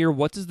passing year,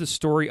 what does the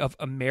story of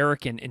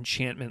American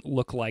enchantment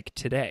look like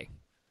today?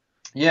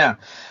 Yeah,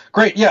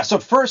 great. Yeah. So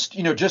first,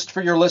 just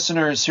for your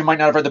listeners who might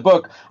not have read the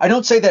book, I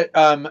don't say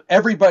that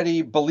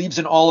everybody believes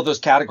in all of those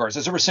categories.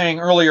 As I was saying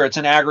earlier, it's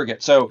an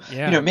aggregate. So,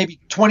 maybe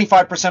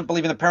 25%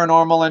 believe in the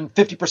paranormal and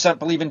 50%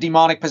 believe in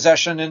demonic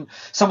possession. And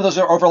some of those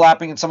are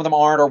overlapping and some of them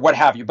aren't, or what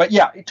have you. But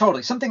yeah,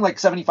 totally. Something like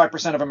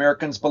 75% of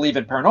Americans believe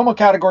in paranormal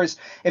categories.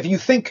 If you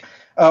think,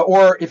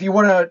 or if you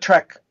want to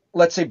track,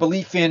 let's say,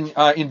 belief in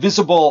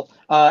invisible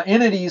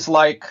entities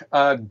like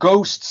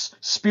ghosts,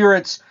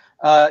 spirits,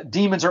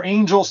 demons or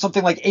angels,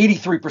 something like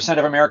 83%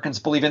 of Americans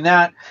believe in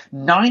that.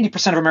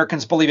 90% of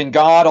Americans believe in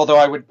God,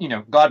 although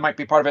God might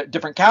be part of a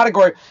different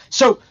category.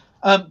 So,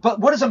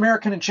 but what does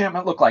American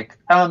enchantment look like?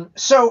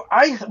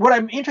 What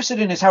I'm interested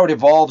in is how it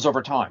evolves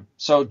over time.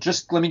 So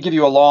just let me give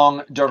you a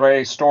long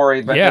durée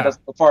story, but it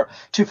doesn't go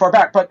too far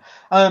back. But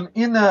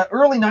in the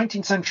early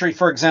 19th century,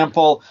 for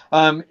example,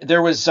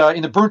 there was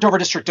in the burnt over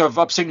district of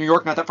upstate New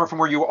York, not that far from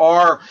where you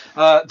are,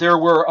 there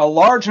were a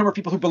large number of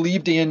people who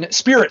believed in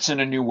spirits in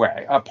a new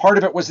way. Part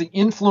of it was the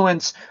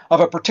influence of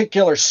a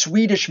particular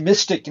Swedish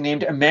mystic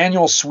named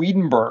Emanuel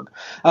Swedenborg.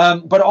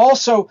 But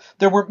also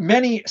there were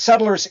many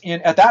settlers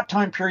at that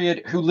time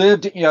period who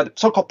lived, the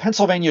so-called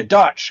Pennsylvania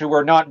Dutch, who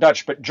were not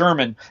Dutch but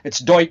German. It's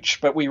Deutsch,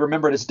 but we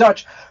remember it as Dutch.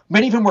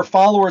 Many of them were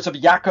followers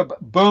of Jacob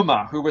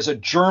Boehme, who was a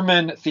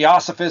German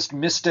theosophist,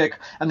 mystic,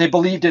 and they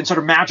believed in sort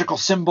of magical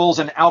symbols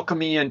and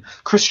alchemy and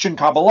Christian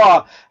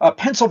Kabbalah.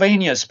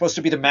 Pennsylvania is supposed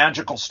to be the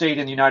magical state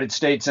in the United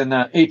States in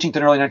the 18th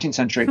and early 19th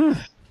century.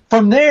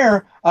 From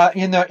there,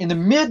 in the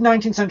mid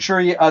 19th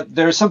century,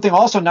 there's something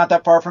also not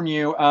that far from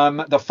you,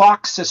 the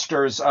Fox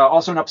sisters,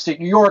 also in upstate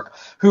New York,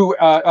 who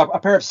a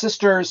pair of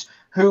sisters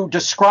who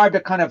described a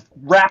kind of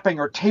rapping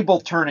or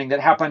table turning that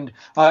happened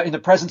in the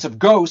presence of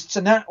ghosts,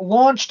 and that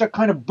launched a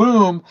kind of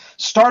boom,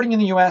 starting in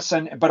the U.S.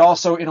 but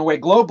also in a way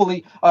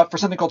globally, for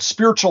something called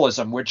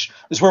spiritualism, which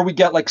is where we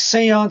get like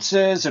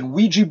seances and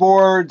Ouija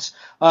boards,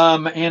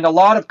 and a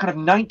lot of kind of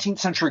 19th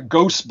century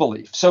ghost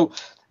belief. So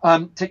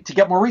to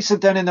get more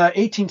recent, then in the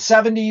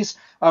 1870s,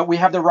 we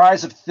have the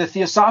rise of the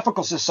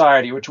Theosophical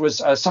Society, which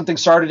was something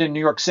started in New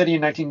York City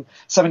in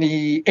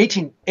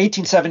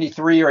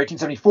 1873 or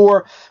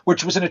 1874,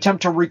 which was an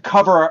attempt to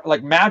recover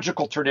like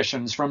magical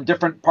traditions from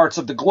different parts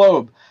of the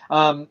globe,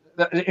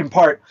 in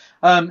part.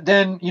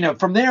 Then,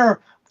 from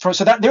there,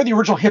 so that they're the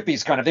original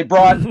hippies, kind of. They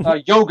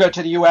brought yoga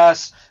to the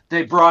U.S.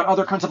 They brought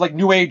other kinds of like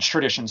New Age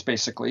traditions,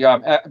 basically,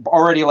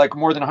 already like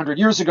more than 100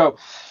 years ago.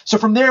 So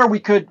from there, we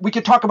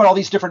could talk about all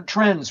these different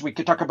trends. We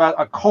could talk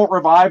about occult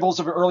revivals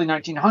of early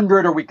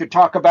 1900, or we could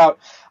talk about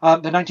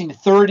the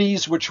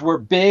 1930s, which were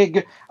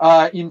big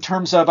in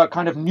terms of a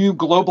kind of new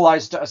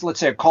globalized, let's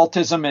say,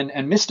 occultism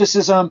and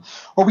mysticism.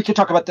 Or we could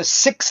talk about the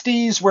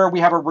 60s, where we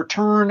have a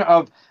return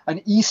of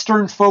an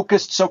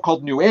Eastern-focused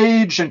so-called New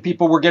Age, and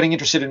people were getting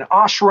interested in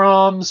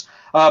ashrams,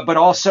 but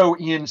also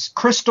in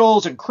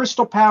crystals and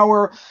crystal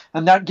power.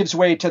 And that gives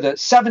way to the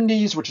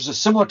 70s, which is a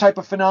similar type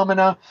of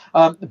phenomena,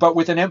 but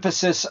with an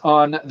emphasis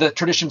on the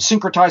tradition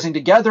syncretizing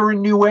together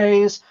in new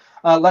ways.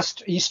 Less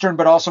Eastern,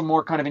 but also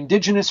more kind of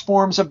indigenous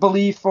forms of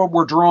belief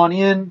were drawn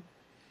in.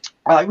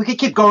 We could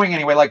keep going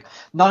anyway. Like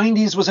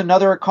 90s was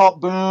another occult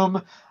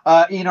boom.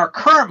 In our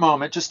current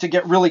moment, just to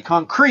get really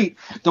concrete,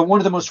 one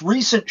of the most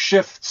recent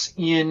shifts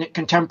in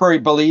contemporary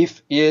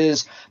belief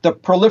is the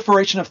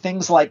proliferation of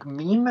things like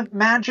meme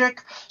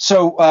magic.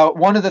 So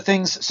one of the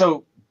things,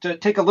 so to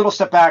take a little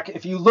step back,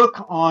 if you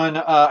look on,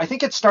 I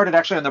think it started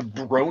actually on the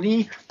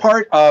brony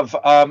part of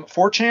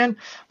 4chan.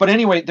 But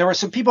anyway, there were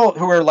some people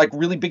who were like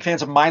really big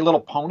fans of My Little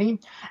Pony,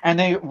 and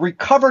they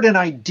recovered an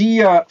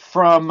idea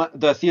from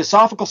the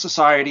Theosophical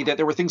Society that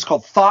there were things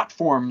called thought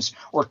forms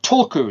or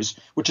tulkus,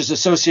 which is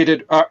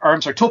associated,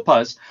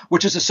 tulpas,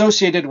 which is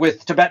associated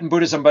with Tibetan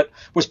Buddhism, but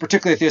was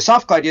particularly a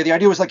theosophical idea. The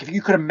idea was like if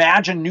you could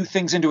imagine new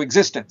things into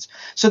existence.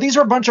 So these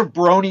are a bunch of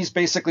bronies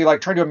basically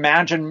like trying to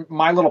imagine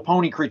My Little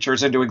Pony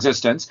creatures into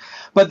existence.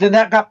 But then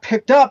that got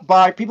picked up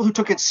by people who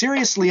took it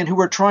seriously and who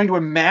were trying to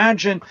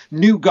imagine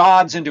new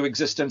gods into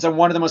existence. And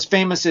one of the most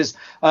famous is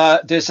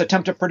this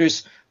attempt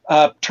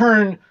to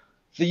turn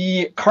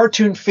the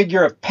cartoon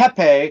figure of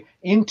Pepe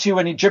into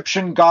an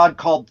Egyptian god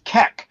called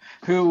Kek,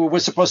 who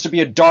was supposed to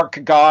be a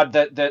dark god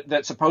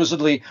that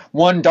supposedly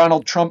won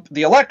Donald Trump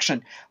the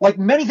election. Like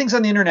many things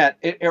on the internet,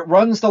 it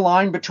runs the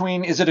line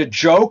between, is it a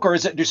joke or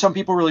do some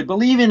people really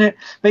believe in it?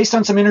 Based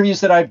on some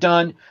interviews that I've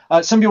done,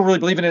 some people really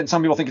believe in it and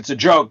some people think it's a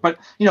joke. But,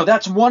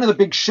 that's one of the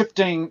big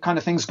shifting kind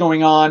of things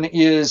going on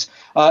is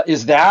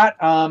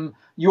that.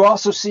 You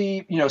also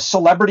see,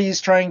 celebrities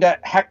trying to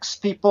hex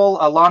people.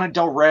 Lana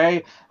Del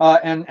Rey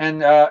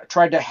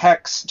tried to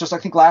hex just I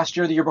think last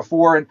year, the year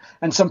before,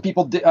 and some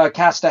people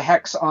cast a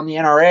hex on the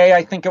NRA,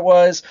 I think it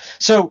was.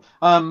 So,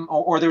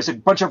 or there's a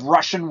bunch of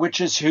Russian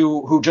witches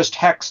who just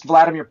hexed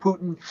Vladimir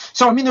Putin.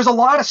 So, I mean, there's a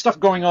lot of stuff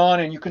going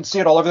on, and you can see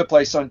it all over the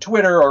place on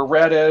Twitter or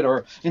Reddit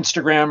or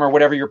Instagram or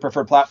whatever your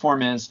preferred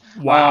platform is.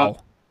 Wow.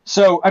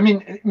 So, I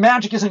mean,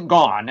 magic isn't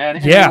gone, and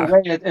in a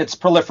way it's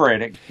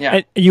proliferating. Yeah.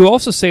 And you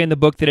also say in the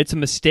book that it's a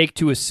mistake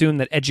to assume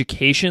that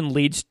education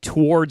leads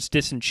towards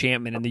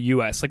disenchantment in the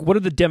U.S. Like, what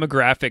are the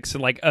demographics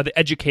and, like, the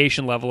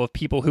education level of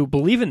people who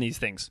believe in these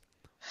things?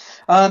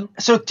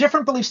 So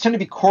different beliefs tend to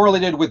be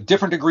correlated with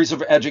different degrees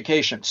of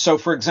education. So,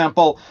 for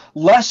example,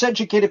 less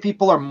educated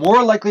people are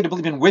more likely to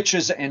believe in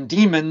witches and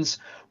demons.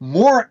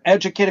 More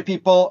educated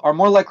people are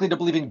more likely to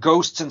believe in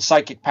ghosts and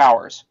psychic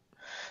powers.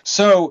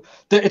 So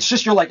it's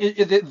just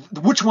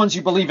which ones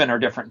you believe in are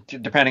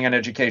different depending on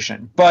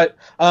education. But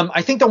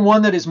I think the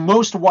one that is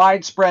most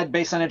widespread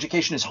based on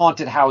education is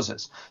haunted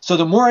houses. So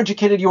the more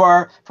educated you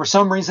are, for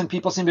some reason,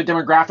 people seem to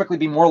demographically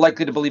be more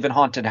likely to believe in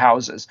haunted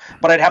houses.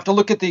 But I'd have to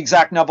look at the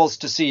exact numbers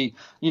to see,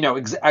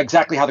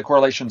 exactly how the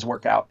correlations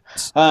work out.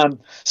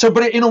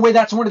 But in a way,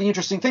 that's one of the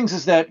interesting things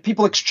is that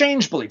people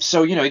exchange beliefs.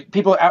 So,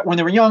 people when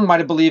they were young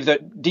might have believed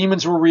that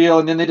demons were real,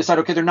 and then they decide,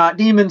 okay, they're not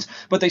demons,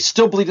 but they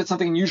still believe that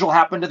something unusual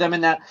happened to them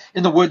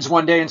in the woods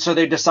one day, and so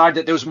they decide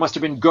that those must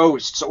have been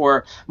ghosts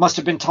or must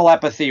have been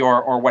telepathy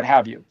or what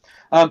have you.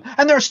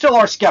 And there still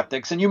are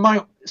skeptics, and you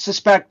might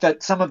suspect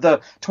that some of the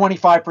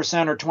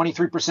 25% or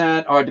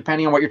 23%, or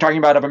depending on what you're talking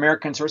about, of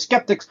Americans who are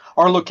skeptics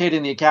are located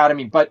in the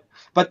academy, but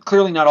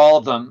clearly not all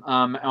of them.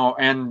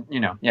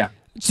 Yeah.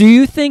 Do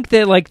you think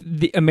that like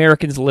the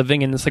Americans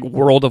living in this like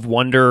world of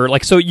wonder,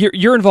 like so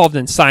you're involved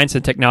in science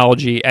and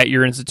technology at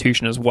your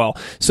institution as well.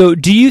 So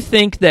do you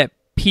think that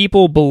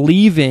people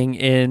believing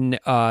in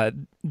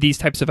these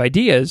types of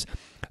ideas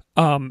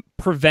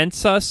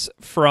prevents us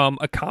from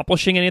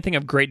accomplishing anything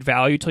of great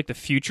value to like the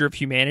future of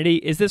humanity?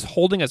 Is this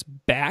holding us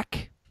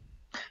back?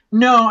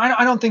 No,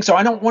 I don't think so.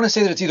 I don't want to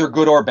say that it's either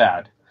good or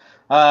bad.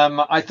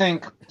 I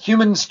think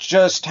humans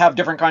just have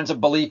different kinds of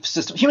belief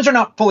systems. Humans are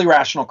not fully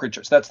rational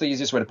creatures. That's the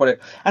easiest way to put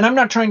it. And I'm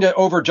not trying to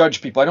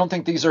overjudge people. I don't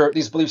think these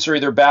beliefs are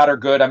either bad or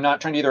good. I'm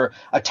not trying to either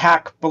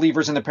attack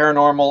believers in the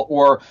paranormal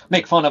or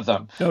make fun of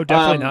them. No,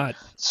 definitely not.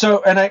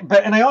 So,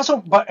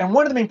 and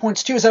one of the main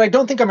points too is that I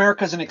don't think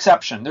America is an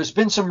exception. There's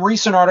been some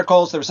recent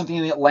articles. There was something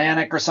in the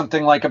Atlantic or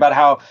something like about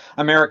how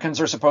Americans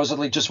are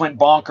supposedly just went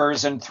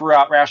bonkers and threw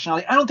out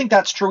rationality. I don't think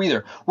that's true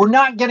either. We're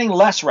not getting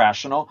less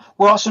rational.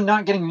 We're also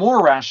not getting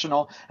more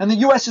rational. And the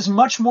U.S. is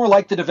much more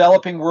like the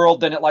developing world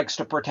than it likes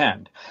to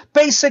pretend.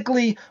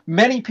 Basically,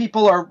 many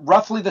people are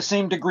roughly the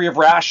same degree of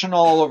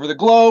rational all over the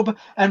globe,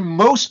 and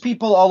most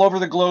people all over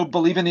the globe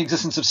believe in the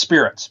existence of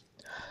spirits.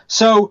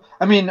 So,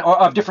 I mean,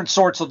 of different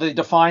sorts, so they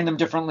define them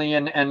differently,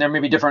 and there may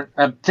be different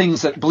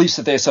things beliefs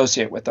that they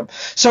associate with them.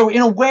 So,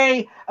 in a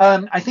way,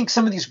 I think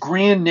some of these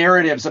grand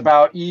narratives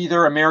about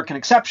either American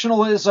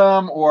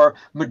exceptionalism or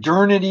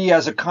modernity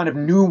as a kind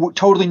of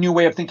totally new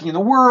way of thinking in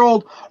the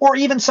world, or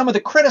even some of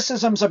the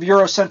criticisms of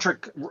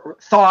Eurocentric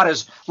thought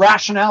as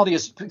rationality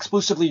is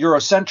exclusively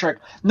Eurocentric,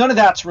 none of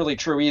that's really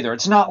true either.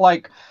 It's not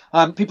like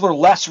people are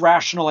less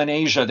rational in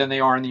Asia than they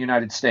are in the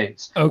United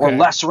States, or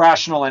less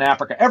rational in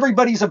Africa.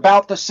 Everybody's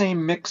about the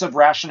same mix of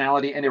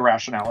rationality and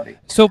irrationality.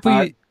 So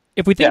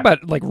if we think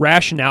about like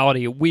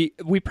rationality,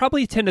 we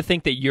probably tend to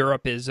think that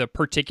Europe is a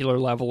particular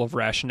level of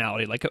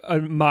rationality. Like a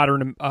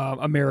modern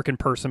American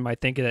person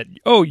might think that,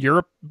 oh,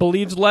 Europe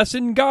believes less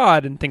in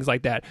God and things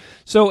like that.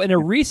 So in a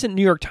recent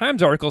New York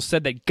Times article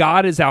said that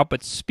God is out,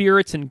 but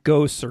spirits and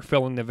ghosts are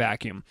filling the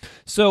vacuum.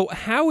 So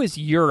how is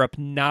Europe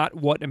not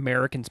what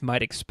Americans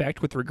might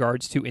expect with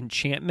regards to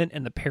enchantment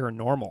and the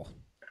paranormal?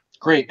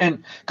 Great.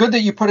 And good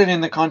that you put it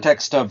in the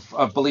context of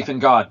belief in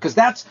God, because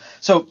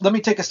so let me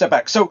take a step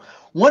back. So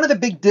one of the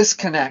big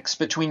disconnects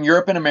between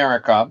Europe and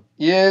America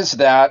is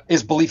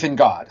belief in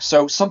God.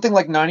 So something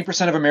like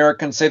 90% of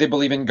Americans say they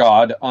believe in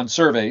God on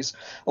surveys.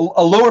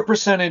 A lower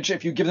percentage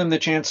if you give them the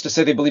chance to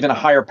say they believe in a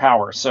higher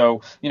power.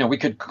 So, we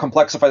could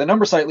complexify the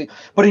number slightly.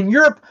 But in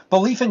Europe,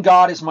 belief in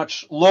God is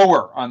much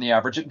lower on the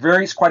average. It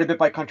varies quite a bit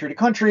by country to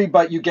country,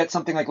 but you get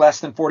something like less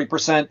than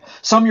 40%.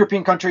 Some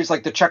European countries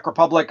like the Czech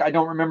Republic, I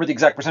don't remember the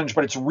exact percentage,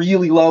 but it's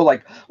really low,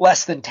 like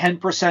less than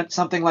 10%,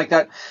 something like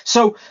that.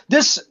 So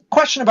this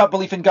question about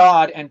belief in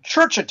God and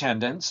church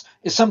attendance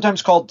is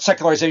sometimes called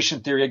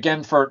secularization theory.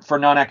 Again, for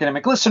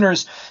non-academic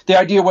listeners, the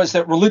idea was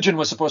that religion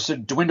was supposed to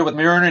dwindle with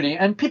modernity.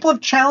 And people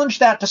have challenged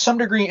that to some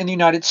degree in the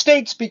United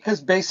States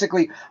because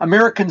basically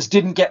Americans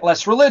didn't get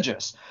less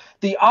religious.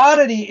 The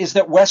oddity is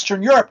that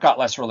Western Europe got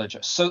less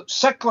religious. So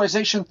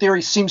secularization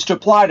theory seems to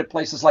apply to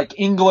places like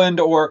England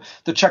or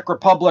the Czech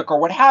Republic or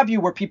what have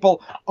you, where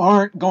people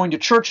aren't going to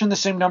church in the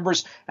same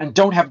numbers and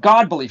don't have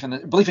belief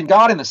in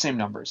God in the same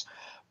numbers.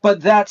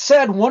 But that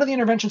said, one of the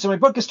interventions in my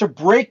book is to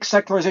break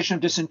secularization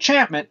of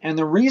disenchantment. And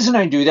the reason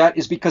I do that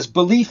is because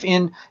belief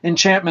in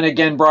enchantment,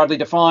 again, broadly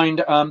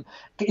defined,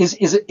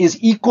 is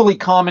equally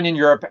common in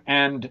Europe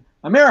and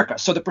America.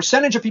 So the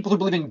percentage of people who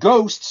believe in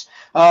ghosts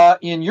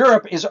in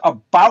Europe is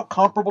about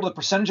comparable to the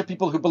percentage of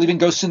people who believe in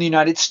ghosts in the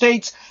United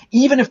States,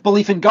 even if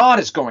belief in God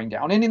is going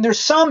down. And there's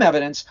some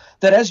evidence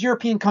that as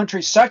European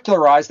countries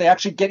secularize, they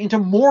actually get into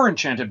more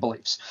enchanted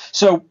beliefs.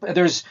 So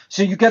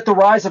you get the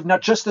rise of not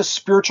just the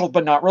spiritual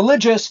but not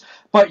religious,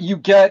 but you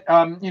get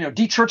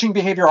de-churching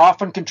behavior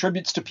often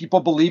contributes to people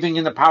believing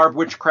in the power of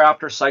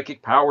witchcraft or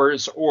psychic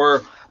powers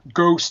or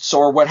ghosts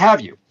or what have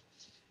you.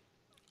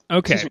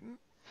 Okay.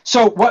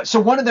 There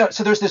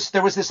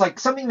was this like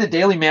something in the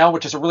Daily Mail,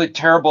 which is a really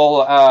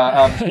terrible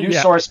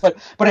news source, but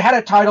it had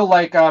a title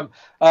like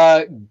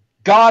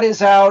God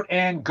is out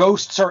and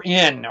ghosts are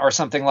in, or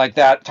something like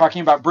that,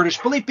 talking about British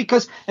belief,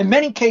 because in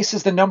many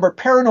cases the number of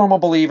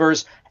paranormal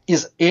believers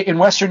in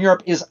Western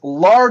Europe is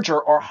larger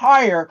or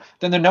higher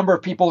than the number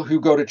of people who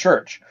go to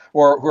church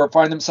or who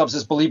find themselves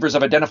as believers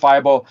of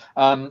identifiable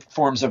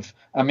forms of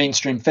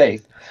mainstream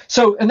faith.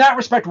 So in that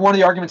respect, one of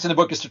the arguments in the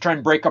book is to try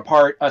and break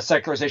apart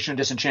secularization and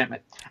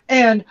disenchantment.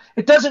 And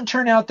it doesn't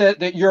turn out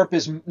that Europe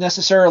is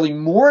necessarily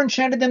more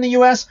enchanted than the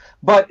U.S.,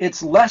 but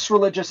it's less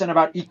religious and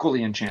about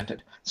equally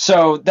enchanted.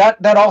 So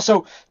that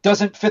also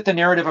doesn't fit the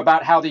narrative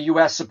about how the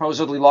U.S.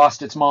 supposedly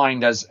lost its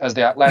mind, as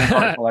the Atlantic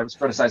article I was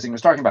criticizing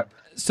was talking about.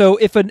 So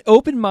if an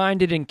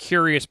open-minded and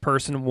curious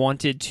person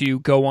wanted to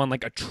go on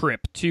like a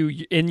trip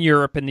in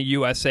Europe and the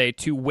USA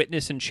to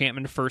witness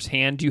enchantment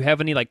firsthand, do you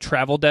have any like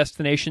travel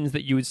destinations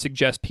that you would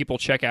suggest people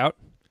check out?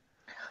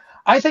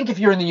 I think if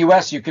you're in the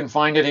U.S., you can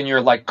find it in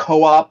your like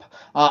co-op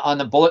on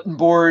the bulletin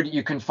board.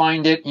 You can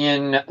find it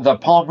in the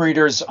palm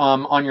readers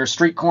on your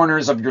street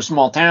corners of your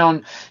small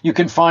town. You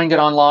can find it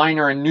online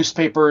or in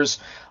newspapers.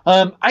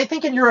 I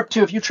think in Europe,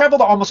 too, if you travel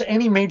to almost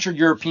any major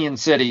European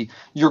city,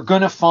 you're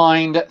going to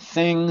find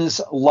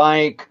things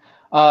like,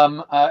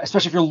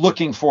 especially if you're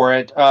looking for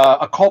it,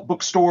 occult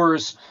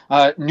bookstores,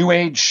 New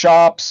Age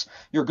shops.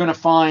 You're going to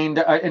find,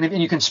 and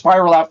you can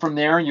spiral out from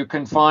there. You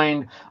can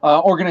find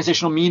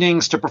organizational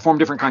meetings to perform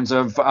different kinds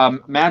of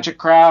magic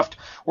craft,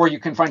 or you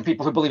can find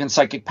people who believe in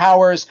psychic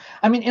powers.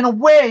 I mean, in a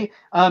way,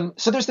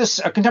 so there's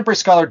this contemporary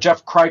scholar,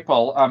 Jeff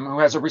Kripal, who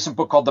has a recent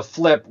book called The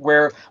Flip,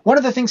 where one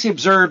of the things he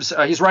observes,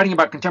 he's writing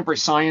about contemporary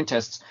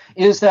scientists,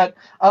 is that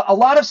a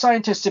lot of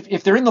scientists,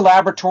 if they're in the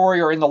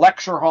laboratory or in the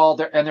lecture hall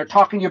and they're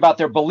talking to you about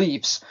their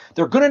beliefs,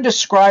 they're going to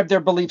describe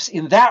their beliefs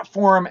in that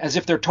form as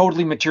if they're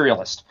totally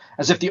materialist,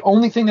 as if the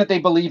only thing that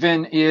they believe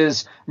in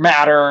is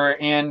matter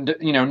and,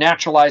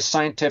 naturalized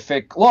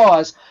scientific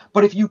laws.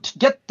 But if you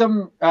get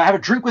them, have a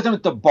drink with them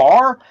at the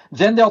bar,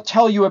 then they'll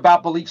tell you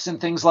about beliefs in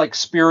things like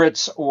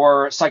spirits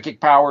or psychic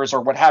powers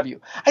or what have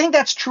you. I think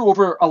that's true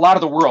over a lot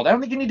of the world. I don't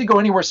think you need to go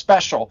anywhere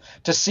special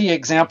to see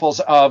examples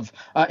of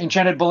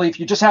enchanted belief.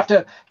 You just have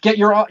to get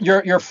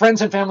your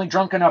friends and family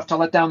drunk enough to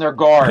let down their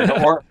guard,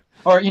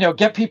 or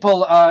get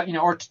people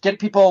or get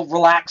people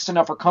relaxed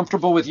enough or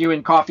comfortable with you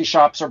in coffee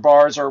shops or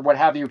bars or what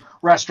have you,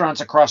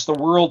 restaurants across the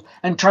world,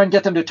 and try and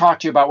get them to talk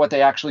to you about what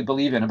they actually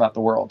believe in about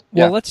the world.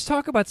 Well, let's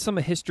talk about some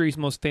of history's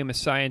most famous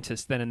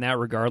scientists then in that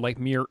regard, like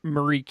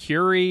Marie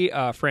Curie,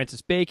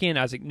 Francis Bacon,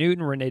 Isaac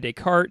Newton, Rene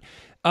Descartes,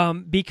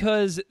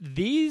 because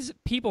these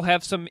people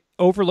have some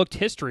overlooked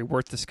history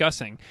worth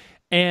discussing.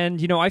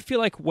 And, I feel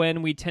like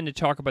when we tend to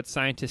talk about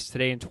scientists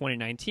today in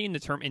 2019, the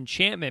term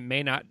enchantment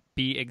may not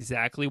be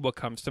exactly what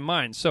comes to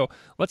mind. So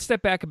let's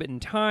step back a bit in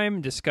time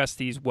and discuss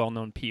these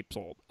well-known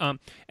people. And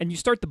you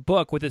start the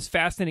book with this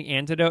fascinating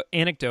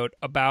anecdote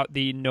about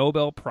the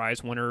Nobel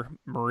Prize winner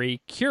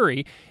Marie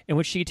Curie, in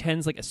which she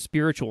attends like a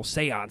spiritual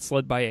seance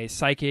led by a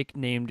psychic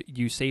named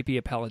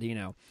Eusapia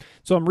Palladino.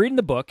 So I'm reading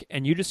the book,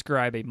 and you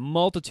describe a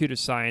multitude of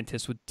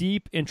scientists with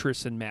deep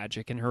interests in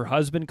magic, and her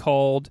husband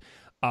called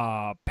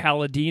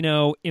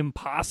Palladino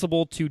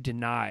impossible to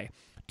deny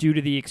due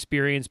to the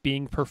experience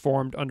being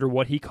performed under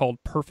what he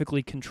called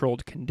perfectly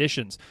controlled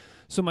conditions.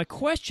 So my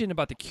question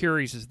about the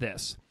Curies is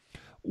this: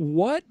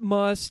 what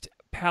must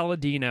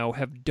Palladino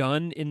have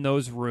done in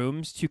those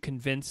rooms to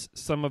convince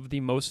some of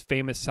the most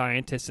famous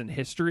scientists in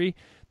history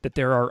that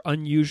there are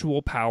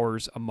unusual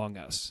powers among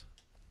us?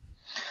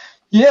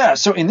 Yeah,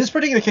 so in this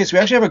particular case, we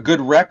actually have a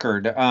good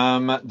record.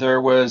 There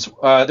was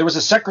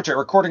a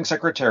recording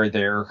secretary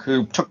there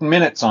who took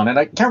minutes on it.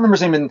 I can't remember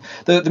his name, and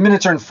the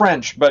minutes are in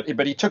French, but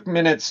he took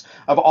minutes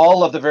of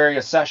all of the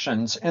various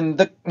sessions.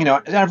 And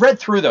I've read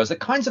through those. The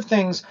kinds of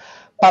things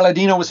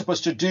Palladino was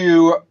supposed to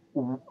do.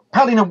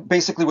 Palladino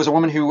basically was a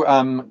woman who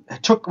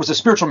was a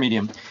spiritual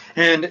medium,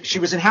 and she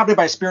was inhabited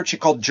by a spirit she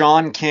called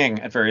John King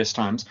at various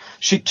times.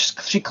 She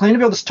claimed to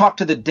be able to talk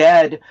to the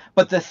dead,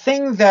 but the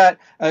thing that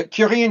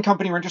Curie and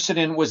company were interested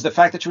in was the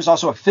fact that she was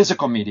also a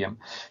physical medium.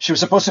 She was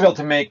supposed to be able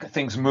to make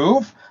things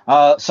move.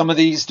 Some of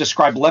these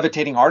describe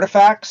levitating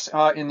artifacts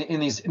in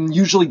these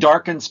usually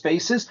darkened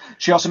spaces.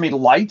 She also made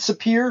lights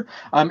appear.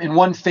 In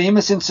one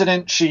famous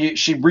incident,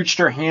 she reached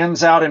her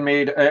hands out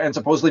and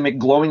supposedly made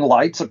glowing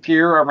lights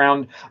appear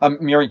around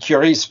Marie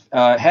Curie's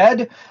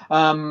head.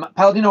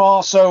 Palladino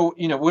also,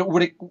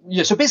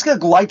 so basically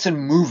like lights and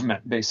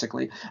movement,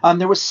 basically.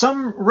 There was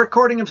some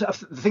recording of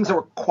things that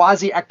were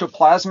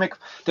quasi-ectoplasmic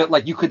that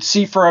like you could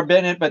see for a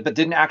minute, but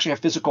didn't actually have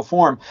physical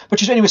form. But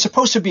she's anyway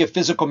supposed to be a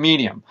physical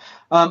medium.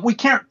 We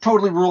can't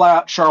totally rule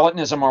out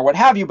charlatanism or what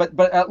have you, but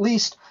at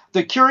least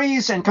the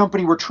Curies and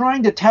company were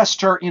trying to test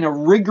her in a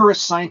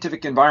rigorous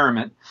scientific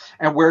environment,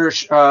 and where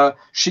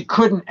she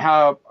couldn't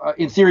have,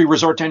 in theory,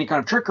 resort to any kind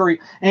of trickery.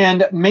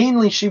 And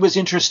mainly she was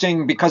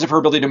interesting because of her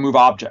ability to move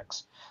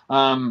objects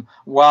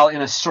while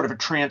in a sort of a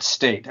trance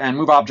state, and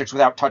move objects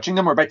without touching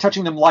them or by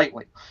touching them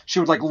lightly. She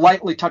would like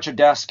lightly touch a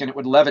desk and it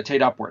would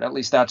levitate upward. At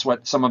least that's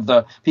what some of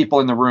the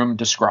people in the room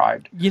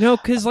described.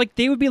 Because like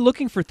they would be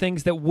looking for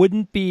things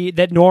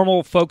that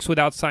normal folks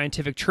without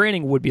scientific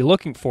training would be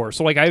looking for.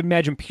 So like I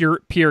imagine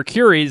Pierre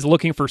Curie is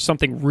looking for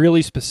something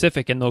really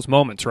specific in those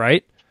moments,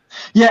 right?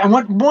 Yeah,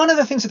 and one of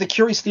the things that the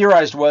Curies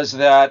theorized was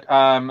that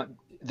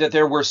that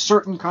there were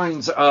certain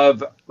kinds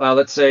of,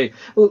 let's say,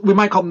 we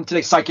might call them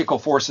today psychical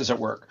forces at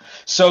work,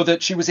 so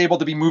that she was able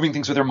to be moving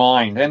things with her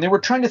mind. And they were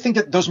trying to think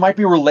that those might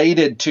be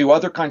related to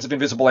other kinds of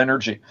invisible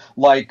energy,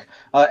 like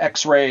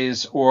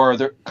X-rays or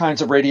the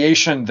kinds of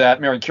radiation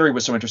that Marie Curie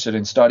was so interested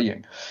in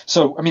studying.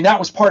 So, I mean, that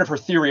was part of her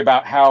theory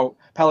about how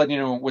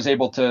Palladino was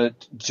able to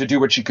do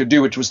what she could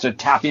do, which was to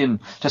tap in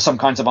to some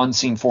kinds of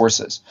unseen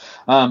forces.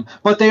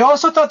 But they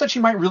also thought that she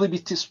might really be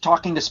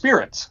talking to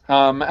spirits.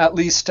 At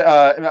least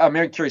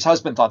Marie Curie's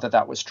husband thought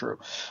that was true.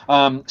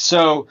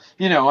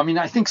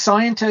 I think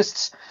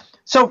scientists...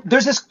 So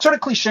there's this sort of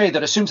cliche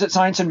that assumes that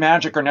science and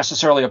magic are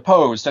necessarily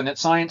opposed and that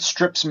science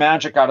strips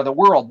magic out of the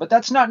world. But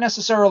that's not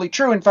necessarily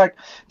true. In fact,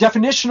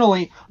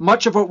 definitionally,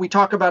 much of what we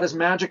talk about as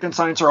magic and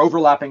science are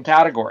overlapping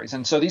categories.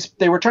 And so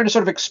they were trying to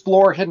sort of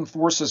explore hidden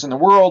forces in the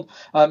world,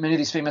 many of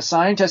these famous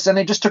scientists, and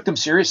they just took them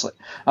seriously.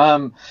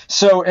 And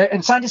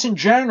scientists in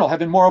general have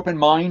been more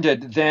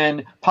open-minded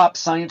than pop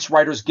science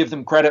writers give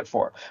them credit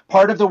for.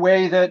 Part of the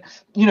way that,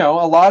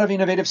 a lot of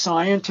innovative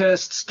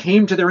scientists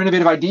came to their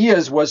innovative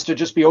ideas was to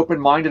just be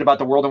open-minded about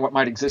the world and what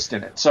might exist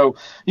in it. So,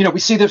 we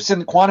see this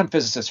in quantum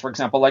physicists, for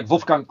example, like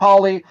Wolfgang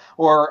Pauli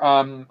or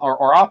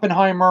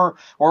Oppenheimer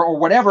or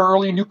whatever.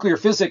 Early nuclear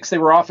physics, they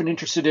were often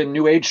interested in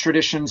New Age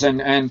traditions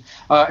and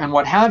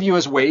what have you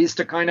as ways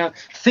to kind of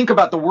think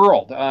about the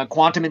world,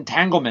 quantum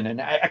entanglement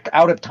and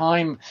out of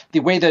time, the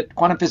way that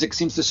quantum physics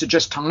seems to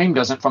suggest time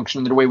doesn't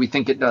function the way we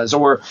think it does,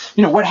 or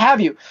what have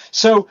you.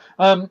 So,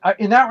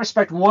 in that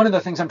respect, one of the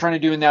things I'm trying to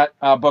do in that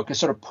book is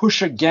sort of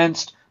push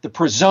against the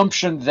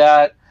presumption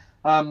that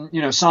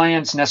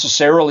science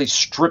necessarily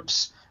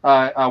strips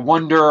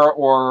wonder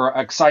or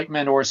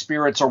excitement or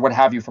spirits or what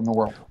have you from the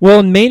world.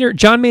 Well,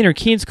 John Maynard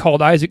Keynes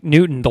called Isaac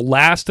Newton the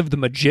last of the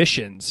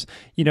magicians.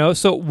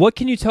 So what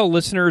can you tell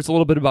listeners a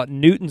little bit about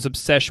Newton's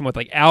obsession with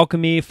like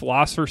alchemy,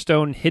 philosopher's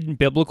stone, hidden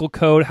biblical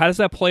code? How does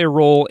that play a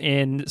role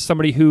in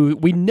somebody who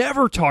we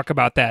never talk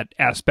about that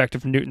aspect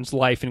of Newton's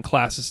life in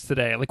classes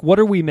today? Like, what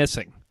are we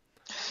missing?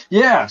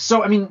 Yeah,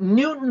 so I mean,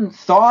 Newton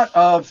thought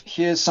of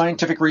his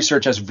scientific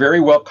research as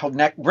very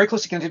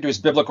closely connected to his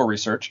biblical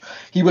research.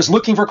 He was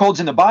looking for codes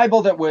in the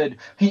Bible that would.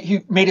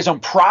 He made his own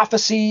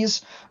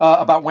prophecies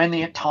about when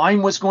the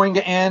time was going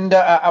to end.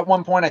 At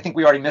one point, I think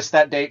we already missed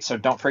that date, so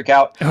don't freak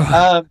out.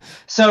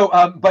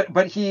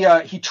 But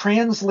he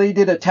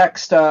translated a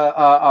text,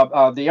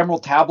 the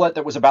Emerald Tablet,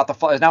 that was about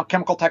the now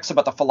chemical text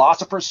about the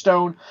Philosopher's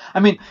Stone.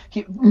 I mean,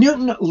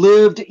 Newton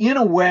lived in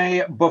a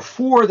way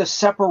before the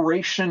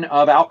separation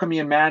of alchemy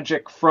and magic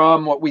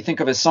from what we think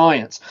of as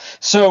science.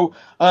 So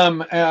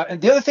and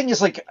the other thing is,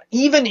 like,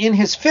 even in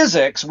his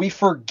physics, we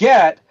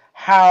forget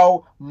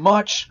how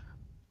much,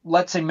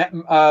 let's say,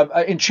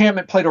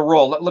 enchantment played a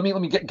role. Let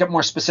me get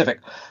more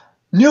specific.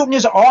 Newton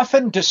is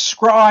often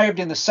described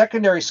in the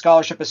secondary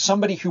scholarship as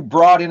somebody who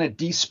brought in a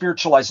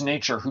despiritualized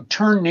nature, who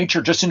turned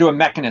nature just into a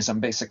mechanism,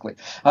 basically,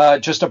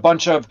 just a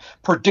bunch of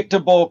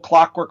predictable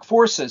clockwork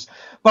forces.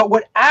 But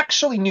what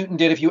actually Newton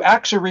did, if you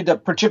actually read the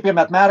Principia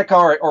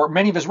Mathematica or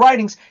many of his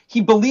writings,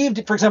 he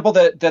believed, for example,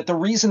 that the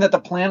reason that the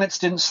planets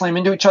didn't slam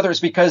into each other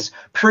is because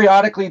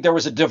periodically there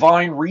was a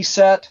divine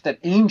reset, that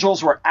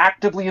angels were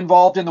actively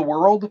involved in the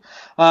world.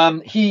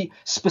 He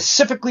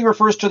specifically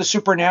refers to the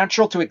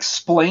supernatural to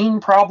explain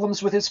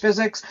problems with his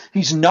physics.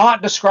 He's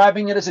not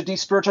describing it as a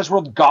despiritualized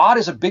world. God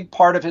is a big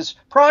part of his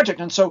project.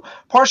 And so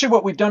partially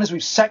what we've done is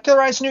we've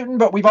secularized Newton,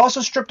 but we've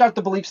also stripped out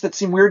the beliefs that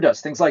seem weird to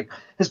us, things like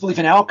his belief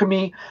in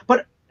alchemy.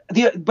 But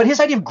his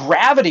idea of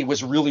gravity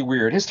was really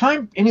weird.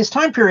 In his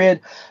time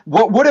period,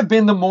 what would have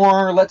been the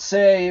more, let's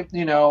say,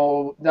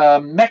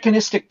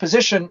 mechanistic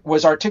position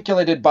was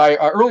articulated by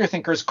earlier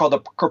thinkers called the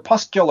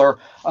corpuscular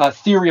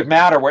theory of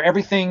matter, where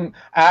everything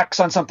acts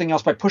on something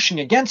else by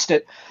pushing against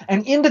it.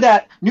 And into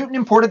that, Newton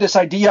imported this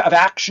idea of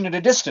action at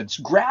a distance.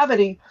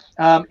 Gravity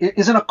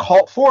is an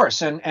occult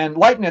force, and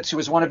Leibniz, who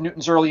was one of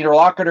Newton's early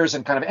interlocutors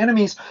and kind of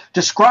enemies,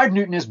 described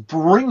Newton as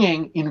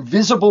bringing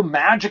invisible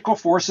magical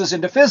forces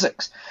into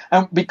physics.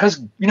 And because,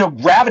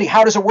 gravity,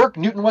 how does it work?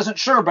 Newton wasn't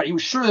sure, but he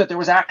was sure that there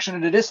was action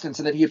at a distance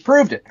and that he had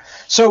proved it.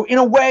 So in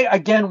a way,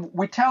 again,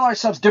 we tell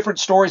ourselves different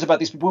stories about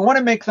these people. We want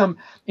to make them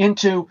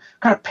into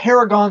kind of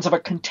paragons of a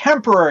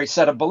contemporary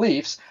set of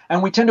beliefs,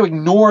 and we tend to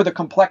ignore the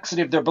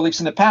complexity of their beliefs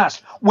in the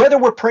past, whether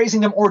we're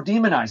praising them or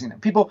demonizing them.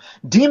 People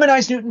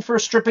demonize Newton for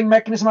stripping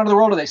mechanism out of the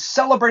world, or they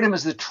celebrate him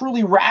as the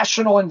truly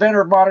rational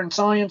inventor of modern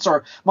science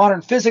or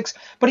modern physics.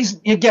 But he's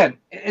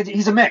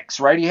a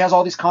mix, right? He has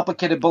all these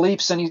complicated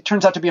beliefs, and he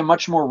turns out to be a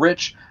much more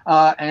rich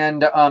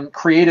and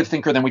creative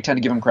thinker than we tend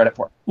to give him credit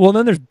for. Well, and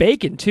then there's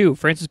Bacon, too.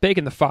 Francis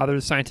Bacon, the father of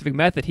the scientific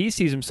method. He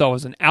sees himself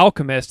as an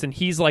alchemist, and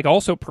he's like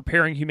also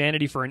preparing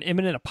humanity for an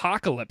imminent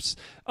apocalypse.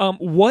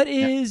 What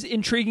is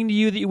intriguing to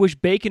you that you wish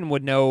Bacon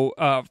would know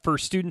for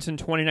students in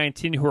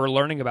 2019 who are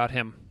learning about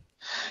him?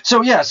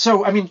 So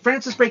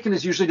Francis Bacon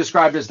is usually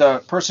described as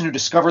the person who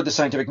discovered the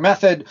scientific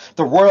method.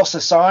 The Royal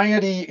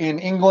Society in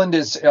England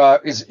is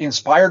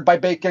inspired by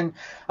Bacon.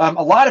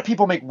 A lot of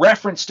people make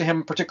reference to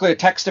him, particularly a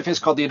text of his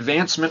called The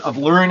Advancement of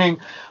Learning.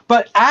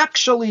 But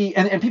actually,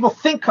 and people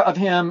think of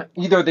him,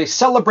 either they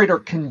celebrate or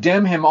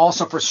condemn him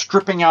also for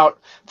stripping out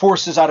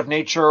forces out of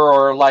nature,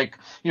 or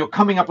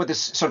coming up with this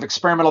sort of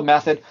experimental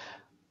method.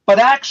 But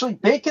actually,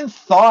 Bacon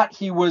thought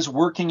he was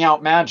working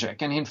out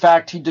magic. And in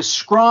fact, he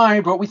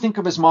described what we think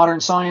of as modern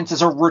science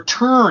as a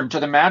return to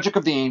the magic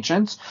of the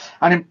ancients.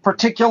 And in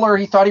particular,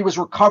 he thought he was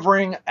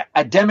recovering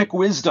Adamic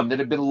wisdom that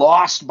had been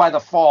lost by the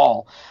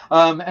fall. He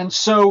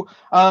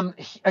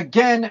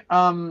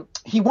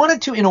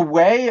wanted to, in a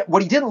way,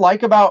 what he didn't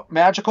like about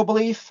magical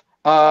belief,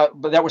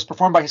 but that was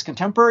performed by his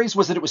contemporaries,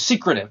 was that it was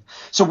secretive.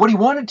 So what he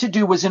wanted to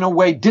do was, in a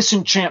way,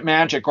 disenchant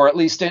magic, or at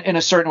least in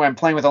a certain way, I'm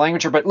playing with the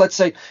language here, but let's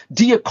say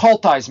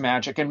de-occultize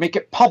magic and make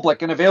it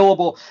public and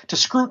available to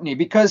scrutiny,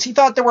 because he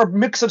thought there were a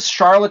mix of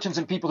charlatans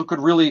and people who could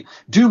really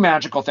do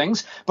magical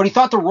things. But he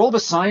thought the role of a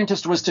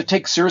scientist was to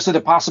take seriously the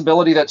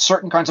possibility that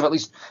certain kinds of, at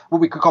least what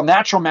we could call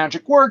natural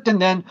magic, worked,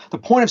 and then the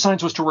point of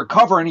science was to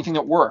recover anything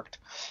that worked.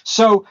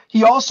 So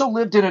he also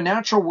lived in a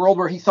natural world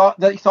where he thought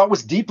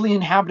was deeply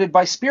inhabited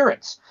by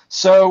spirits.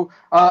 So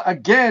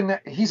again,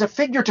 he's a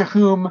figure to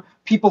whom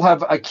people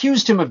have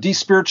accused him of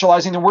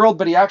despiritualizing the world,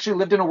 but he actually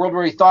lived in a world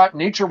where he thought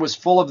nature was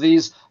full of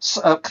these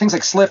things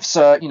like sliffs,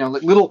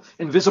 little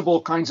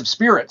invisible kinds of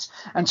spirits.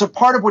 And so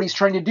part of what he's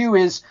trying to do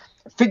is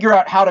figure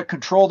out how to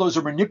control those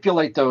or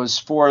manipulate those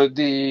for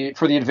the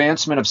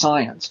advancement of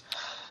science.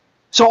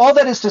 So all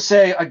that is to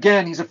say,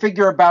 again, he's a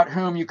figure about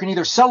whom you can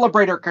either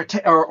celebrate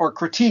or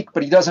critique,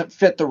 but he doesn't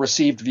fit the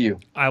received view.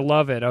 I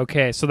love it.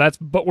 Okay, so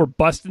but we're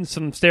busting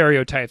some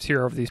stereotypes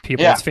here of these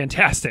people. Yeah. It's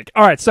fantastic.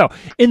 All right, so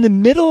in the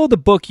middle of the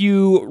book,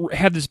 you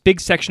have this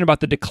big section about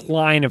the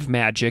decline of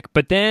magic,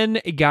 but then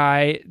a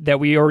guy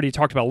that we already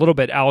talked about a little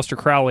bit, Aleister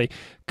Crowley,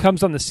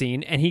 comes on the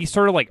scene, and he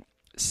sort of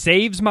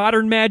saves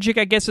modern magic,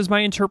 I guess is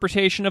my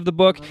interpretation of the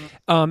book,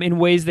 in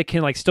ways that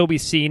can still be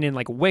seen in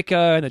Wicca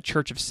and the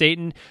Church of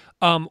Satan.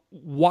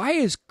 Why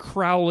is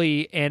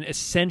Crowley an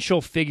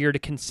essential figure to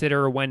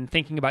consider when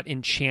thinking about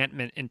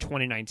enchantment in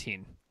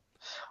 2019?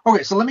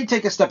 Okay, so let me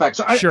take a step back.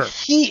 So Sure.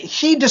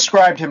 he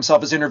described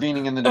himself as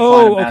intervening in the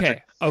decline of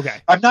magic.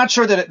 Okay. I'm not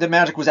sure that the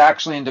magic was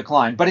actually in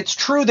decline, but it's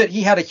true that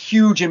he had a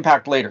huge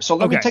impact later. So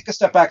let me take a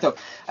step back, though,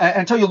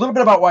 and tell you a little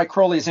bit about why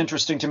Crowley is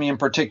interesting to me in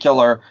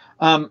particular.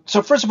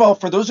 So first of all,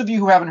 for those of you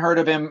who haven't heard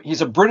of him,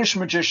 he's a British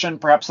magician,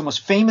 perhaps the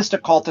most famous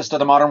occultist of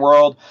the modern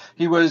world.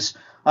 He was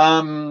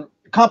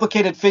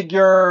complicated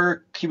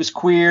figure. He was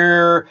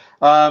queer.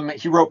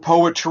 He wrote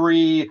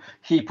poetry.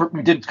 He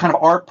did kind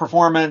of art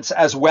performance,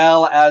 as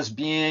well as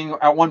being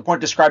at one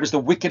point described as the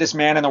wickedest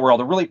man in the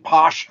world, a really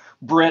posh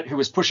Brit who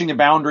was pushing the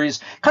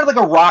boundaries, kind of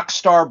like a rock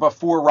star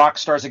before rock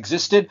stars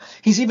existed.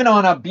 He's even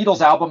on a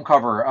Beatles album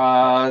cover.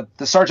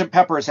 The Sgt.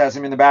 Pepper's has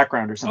him in the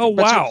background or something.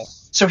 Oh, wow.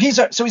 So he's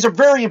a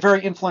very,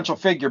 very influential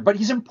figure, but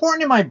he's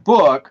important in my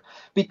book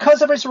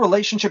because of his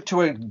relationship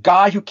to a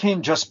guy who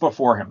came just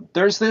before him.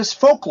 There's this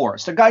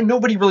folklorist, a guy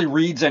nobody really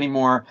reads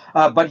anymore,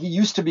 but he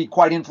used to be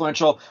quite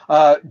influential,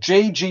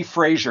 James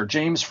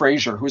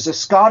Fraser, who's a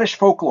Scottish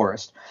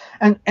folklorist.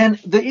 And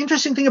the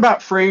interesting thing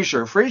about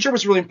Fraser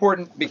was really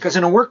important because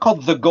in a work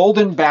called The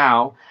Golden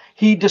Bough,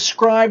 he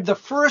described the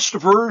first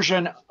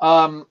version,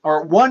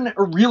 or one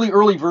really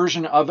early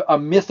version of a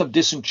myth of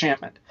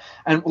disenchantment.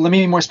 And let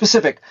me be more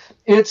specific.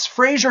 It's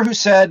Fraser who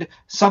said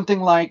something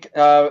like,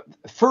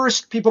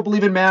 first people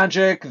believe in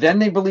magic, then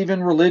they believe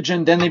in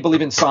religion, then they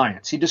believe in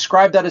science. He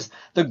described that as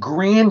the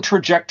grand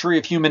trajectory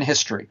of human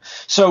history.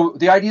 So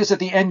the idea is that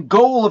the end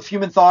goal of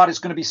human thought is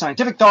going to be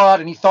scientific thought,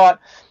 and he thought,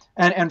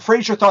 and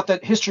Fraser thought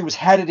that history was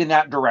headed in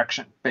that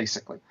direction,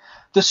 basically.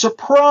 The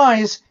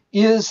surprise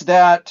is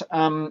that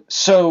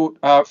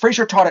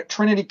Fraser taught at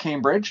Trinity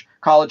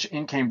College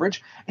in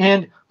Cambridge,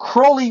 and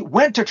Crowley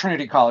went to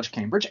Trinity College,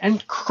 Cambridge,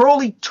 and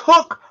Crowley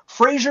took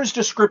Fraser's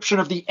description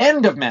of the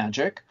end of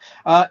magic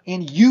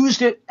and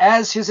used it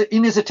as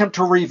in his attempt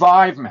to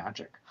revive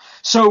magic.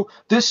 So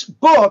this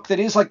book that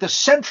is like the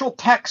central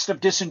text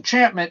of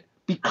Disenchantment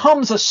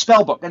becomes a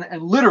spell book,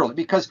 and literally,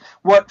 because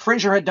what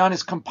Fraser had done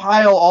is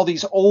compile all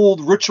these old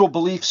ritual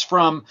beliefs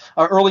from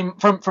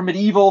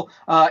medieval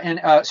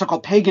and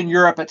so-called pagan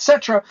Europe,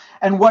 etc.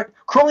 And what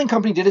Crowley and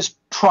Company did is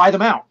try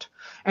them out.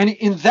 And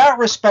in that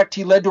respect,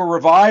 he led to a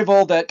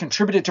revival that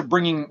contributed to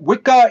bringing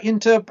Wicca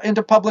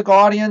into public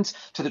audience,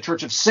 to the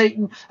Church of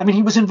Satan. I mean,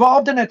 he was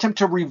involved in an attempt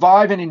to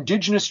revive an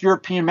indigenous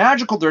European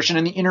magical tradition,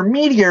 and the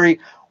intermediary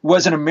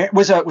was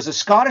a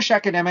Scottish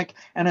academic,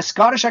 and a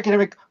Scottish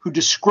academic who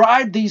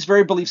described these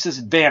very beliefs as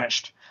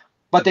vanished.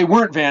 But they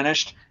weren't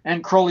vanished,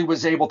 and Crowley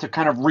was able to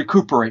kind of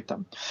recuperate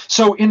them.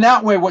 So in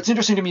that way, what's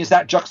interesting to me is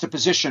that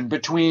juxtaposition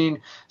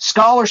between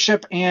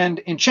scholarship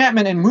and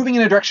enchantment, and moving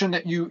in a direction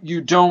that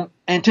you don't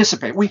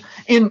anticipate.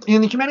 In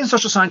the humanities and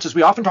social sciences,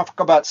 we often talk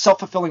about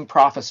self-fulfilling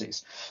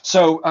prophecies.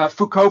 So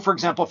Foucault, for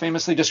example,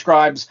 famously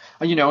describes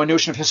a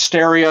notion of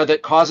hysteria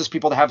that causes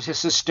people to have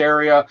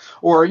hysteria,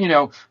 or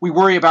we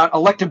worry about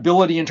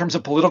electability in terms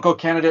of political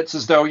candidates,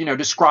 as though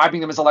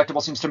describing them as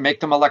electable seems to make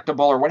them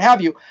electable, or what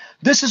have you.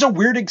 This is a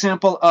weird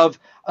example of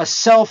a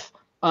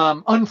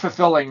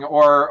unfulfilling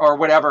or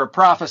whatever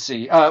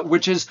prophecy,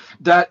 which is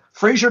that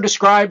Fraser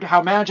described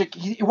how magic,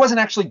 it wasn't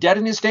actually dead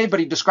in his day, but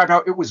he described how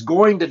it was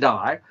going to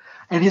die.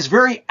 And his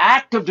very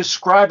act of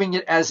describing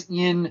it as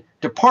in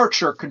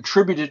departure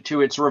contributed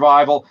to its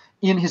revival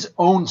in his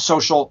own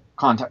social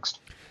context.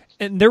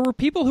 And there were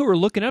people who were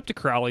looking up to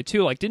Crowley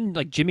too. Like,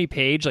 didn't Jimmy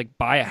Page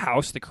buy a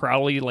house that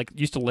Crowley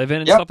used to live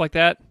in and stuff like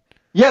that?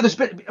 Yeah,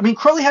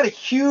 Crowley had a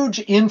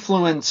huge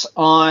influence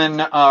on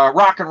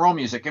rock and roll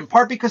music, in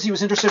part because he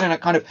was interested in a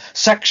kind of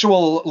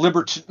sexual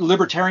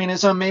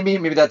libertarianism. Maybe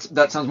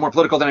that sounds more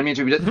political than I mean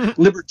to be.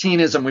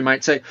 Libertinism, we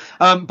might say.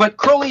 But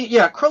Crowley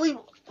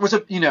was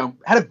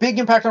had a big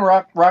impact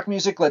on rock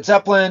music. Led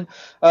Zeppelin,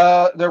 there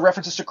are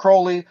references to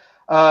Crowley.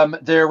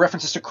 There are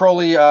references to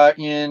Crowley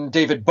in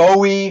David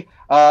Bowie.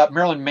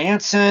 Marilyn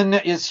Manson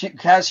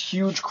has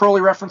huge Crowley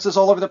references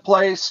all over the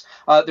place.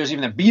 There's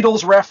even a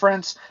Beatles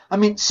reference. I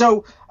mean,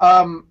 so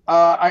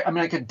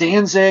I could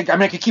Danzig.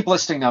 I could keep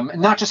listing them,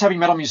 and not just heavy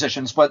metal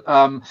musicians, but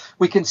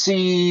we can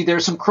see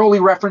there's some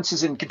Crowley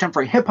references in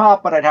contemporary hip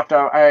hop. But I'd have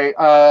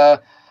to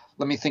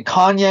let me think.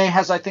 Kanye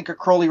has, I think, a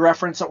Crowley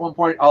reference at one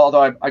point,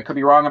 although I could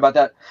be wrong about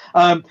that.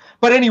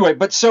 But anyway,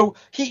 so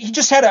he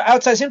just had an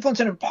outsized influence,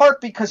 and in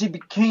part because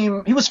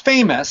he was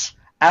famous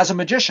as a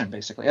magician,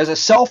 basically, as a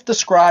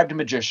self-described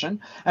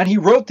magician. And he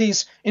wrote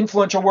these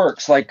influential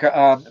works like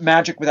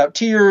Magic Without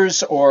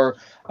Tears or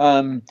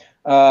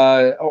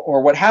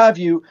what have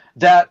you,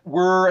 that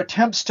were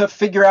attempts to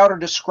figure out or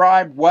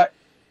describe what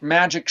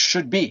magic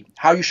should be,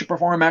 how you should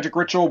perform a magic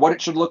ritual, what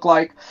it should look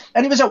like.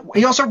 And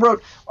he also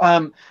wrote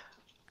a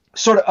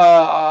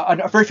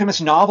very famous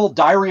novel,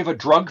 Diary of a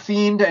Drug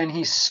Fiend, and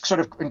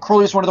and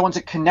Crowley is one of the ones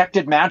that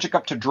connected magic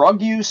up to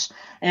drug use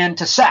and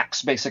to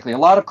sex, basically. A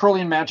lot of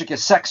Crowleyan magic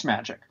is sex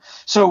magic.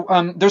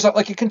 So there's a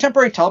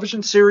contemporary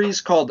television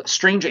series called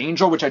Strange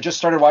Angel, which I just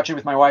started watching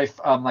with my wife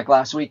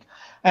last week.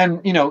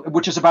 and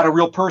which is about a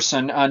real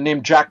person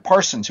named Jack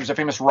Parsons, who's a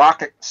famous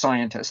rocket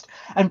scientist.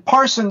 And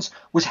Parsons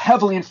was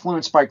heavily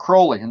influenced by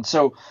Crowley, and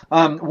so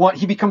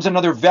he becomes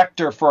another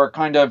vector for a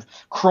kind of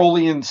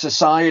Crowleyan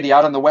society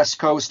out on the West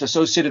Coast,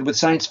 associated with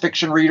science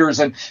fiction readers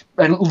and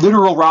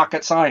literal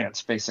rocket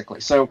science, basically.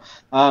 So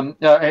at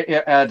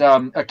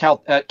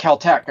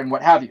Caltech and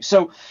what have you.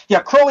 So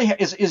yeah, Crowley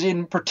is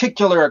in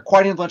particular a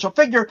quite influential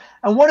figure.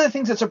 And one of the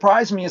things that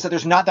surprised me is that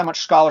there's not that much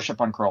scholarship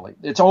on Crowley.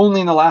 It's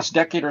only in the last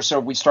decade or so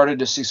we started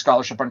to see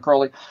scholarship on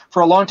Crowley.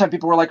 For a long time,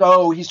 people were like,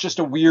 "Oh, he's just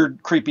a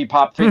weird, creepy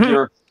pop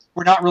figure.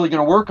 We're not really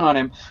going to work on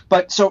him."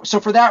 But so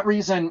for that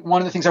reason,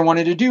 one of the things I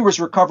wanted to do was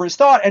recover his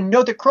thought and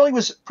note that Crowley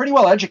was pretty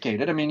well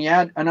educated. I mean, he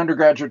had an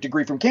undergraduate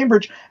degree from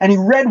Cambridge, and he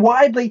read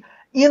widely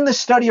in the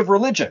study of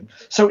religion.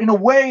 So in a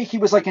way, he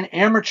was like an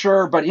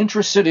amateur, but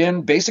interested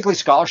in basically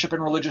scholarship in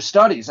religious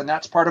studies. And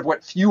that's part of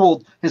what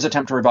fueled his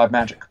attempt to revive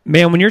magic.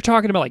 Man, when you're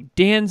talking about like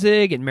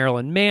Danzig and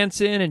Marilyn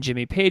Manson and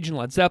Jimmy Page and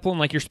Led Zeppelin,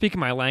 like you're speaking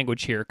my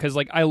language here. Cause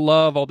like I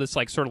love all this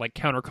like sort of like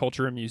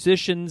counterculture and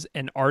musicians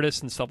and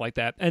artists and stuff like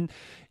that. And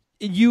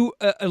you,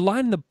 a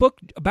line in the book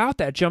about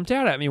that jumped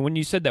out at me when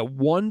you said that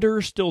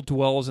wonder still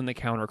dwells in the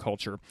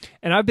counterculture.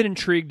 And I've been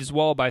intrigued as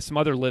well by some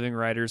other living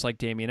writers like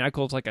Damien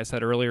Eccles, like I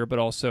said earlier, but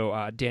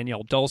also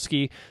Danielle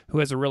Dulski, who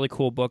has a really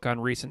cool book on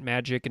recent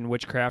magic and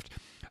witchcraft.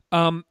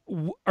 Are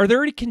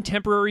there any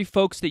contemporary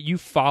folks that you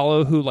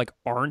follow who like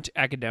aren't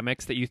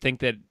academics that you think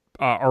that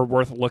are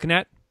worth looking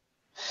at?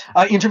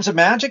 In terms of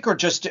magic or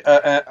just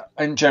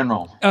in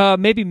general?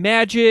 Maybe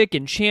magic,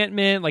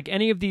 enchantment, like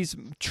any of these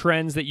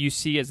trends that you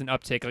see as an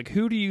uptick. Like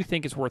who do you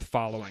think is worth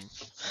following?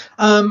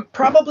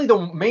 Probably the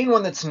main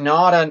one that's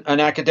not an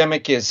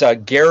academic is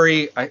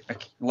Gary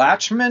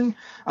Lachman,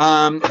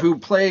 who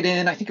played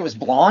in, I think it was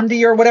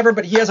Blondie or whatever,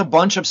 but he has a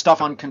bunch of stuff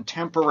on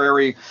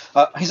contemporary,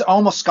 he's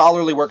almost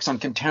scholarly works on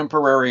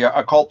contemporary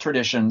occult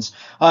traditions.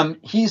 I'm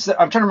trying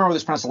to remember whether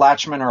it's pronounced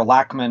Lachman or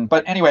Lachman,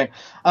 but anyway,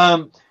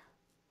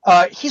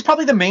 he's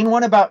probably the main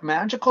one about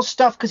magical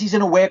stuff because he's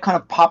in a way a kind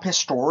of pop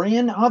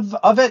historian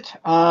of it.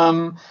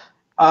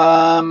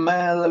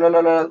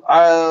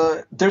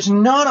 There's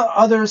not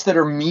others that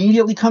are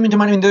immediately coming to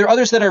mind. I mean, there are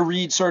others that I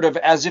read sort of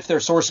as if they're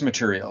source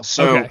material.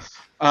 So, okay.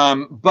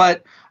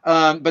 But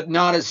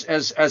not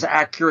as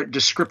accurate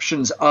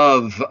descriptions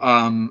of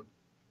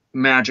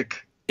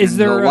magic. Is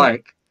there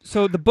like?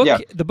 So the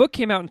book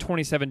came out in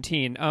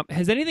 2017.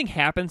 Has anything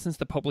happened since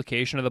the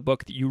publication of the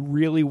book that you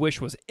really wish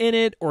was in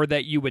it, or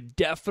that you would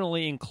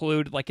definitely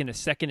include, like in a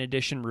second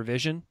edition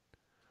revision?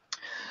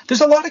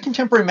 There's a lot of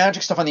contemporary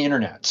magic stuff on the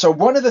internet. So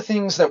one of the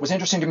things that was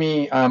interesting to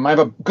me, I have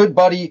a good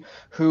buddy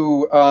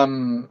who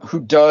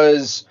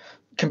does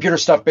computer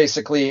stuff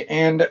basically,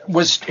 and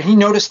he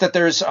noticed that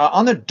there's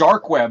on the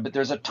dark web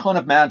there's a ton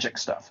of magic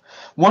stuff.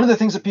 One of the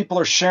things that people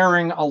are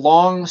sharing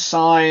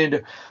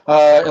alongside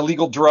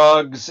illegal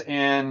drugs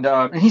and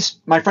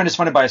my friend is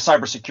funded by a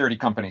cybersecurity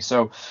company.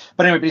 So,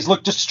 but anyway, but he's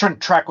just trying to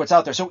track what's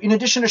out there. So in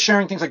addition to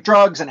sharing things like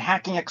drugs and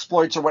hacking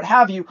exploits or what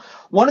have you,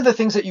 one of the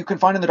things that you can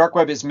find in the dark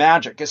web is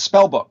magic, is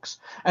spell books.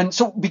 And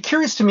so be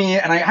curious to me,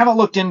 and I haven't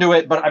looked into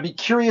it, but I'd be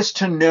curious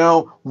to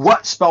know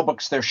what spell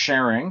books they're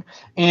sharing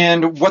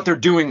and what they're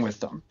doing with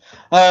them.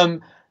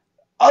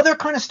 Other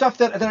kind of stuff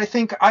that I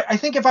think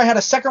if I had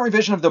a second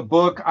revision of the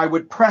book, I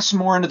would press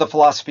more into the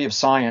philosophy of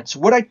science.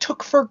 What I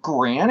took for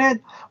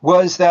granted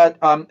was that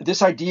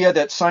this idea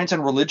that science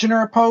and religion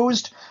are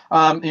opposed,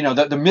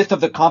 the myth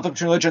of the conflict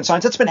between religion and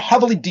science, that's been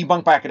heavily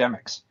debunked by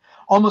academics.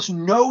 Almost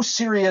no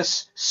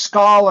serious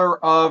scholar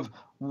of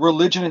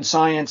religion and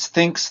science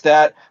thinks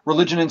that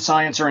religion and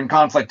science are in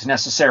conflict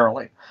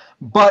necessarily.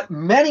 But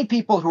many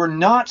people who are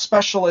not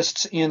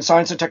specialists in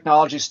science and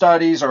technology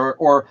studies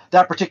or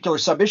that particular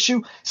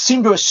sub-issue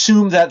seem to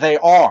assume that they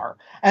are.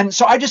 And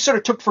so I just sort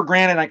of took for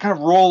granted, and I kind of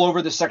roll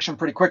over this section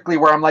pretty quickly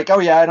where I'm like, oh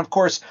yeah, and of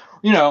course,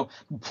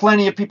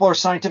 plenty of people are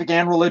scientific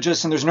and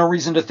religious, and there's no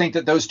reason to think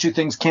that those two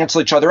things cancel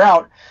each other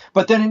out.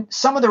 But then in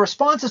some of the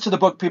responses to the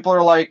book, people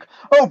are like,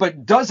 oh,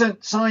 but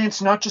doesn't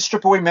science not just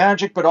strip away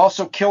magic, but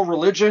also kill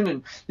religion?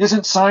 And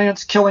isn't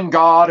science killing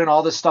God and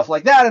all this stuff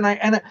like that?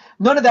 And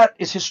none of that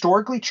is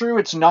historically true.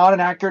 It's not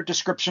an accurate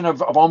description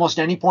of almost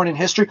any point in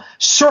history.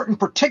 Certain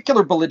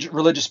particular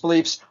religious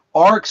beliefs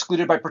are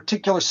excluded by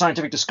particular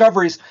scientific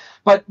discoveries,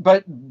 but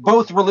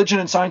both religion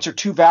and science are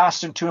too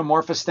vast and too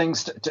amorphous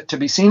things to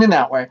be seen in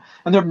that way.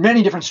 And there are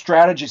many different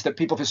strategies that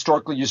people have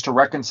historically used to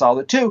reconcile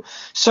the two.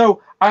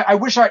 So I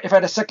wish if I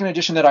had a second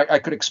edition that I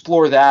could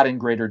explore that in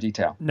greater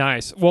detail.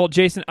 Nice. Well,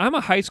 Jason, I'm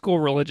a high school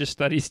religious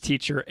studies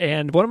teacher,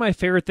 and one of my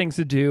favorite things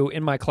to do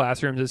in my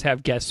classrooms is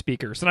have guest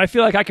speakers. And I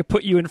feel like I could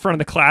put you in front of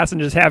the class and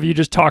just have you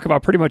just talk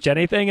about pretty much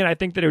anything, and I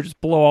think that it would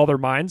just blow all their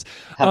minds.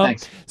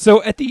 Thanks.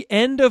 So at the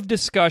end of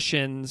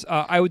discussions,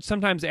 I would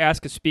sometimes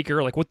ask a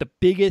speaker like what the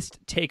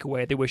biggest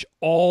takeaway they wish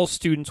all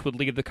students would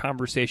leave the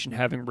conversation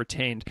having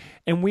retained.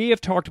 And we have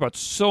talked about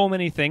so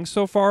many things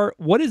so far.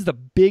 What is the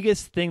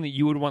biggest thing that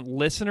you would want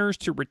listeners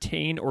to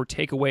retain or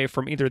take away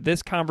from either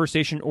this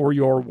conversation or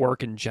your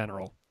work in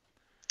general?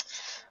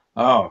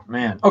 Oh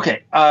man.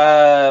 Okay.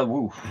 I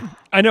know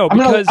I'm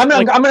gonna because I'm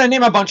gonna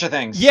name a bunch of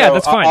things. yeah, So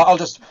that's fine. I'll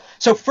just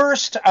so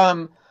first,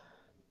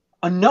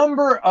 a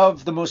number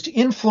of the most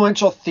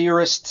influential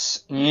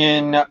theorists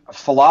in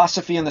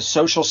philosophy and the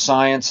social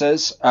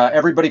sciences,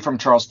 everybody from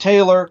Charles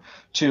Taylor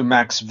to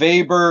Max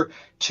Weber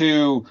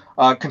to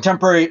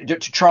contemporary to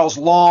Charles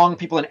Long,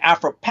 people in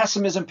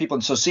Afro-pessimism, people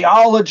in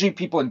sociology,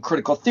 people in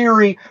critical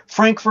theory,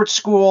 Frankfurt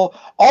School,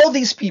 all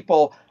these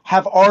people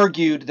have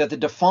argued that the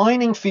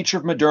defining feature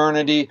of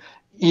modernity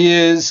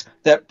is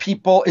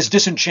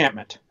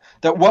disenchantment.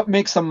 That what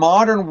makes the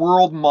modern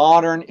world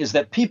modern is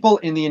that people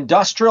in the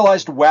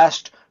industrialized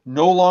West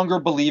no longer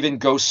believe in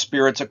ghost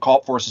spirits,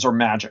 occult forces, or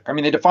magic. I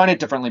mean, they define it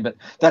differently, but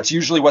that's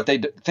usually what they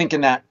think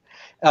in that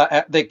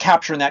they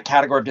capture in that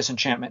category of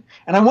disenchantment.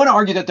 And I want to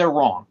argue that they're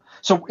wrong.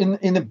 So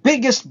in the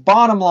biggest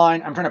bottom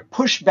line, I'm trying to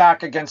push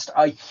back against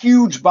a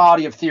huge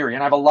body of theory,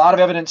 and I have a lot of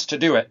evidence to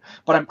do it,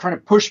 but I'm trying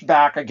to push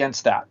back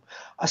against that.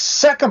 A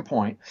second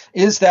point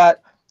is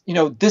that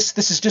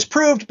this is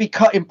disproved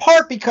in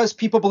part because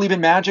people believe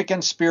in magic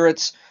and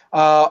spirits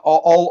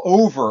all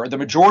over. The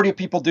majority of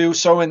people do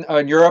so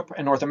in Europe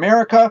and North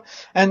America,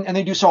 and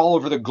they do so all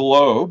over the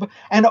globe.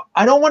 And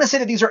I don't want to say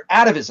that these are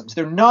atavisms.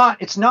 They're not.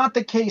 It's not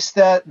the case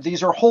that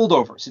these are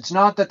holdovers. It's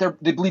not that the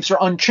beliefs are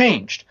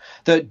unchanged.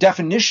 The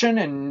definition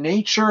and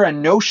nature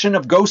and notion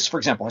of ghosts, for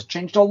example, has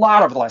changed a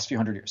lot over the last few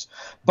hundred years.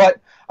 But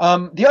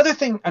the other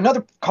thing,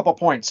 another couple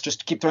points, just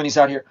to keep throwing these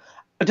out here.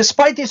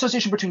 Despite the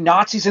association between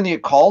Nazis and the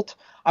occult,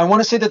 I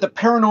want to say that the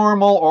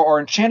paranormal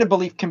or enchanted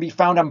belief can be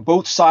found on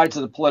both sides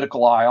of the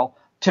political aisle,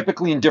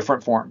 typically in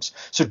different forms.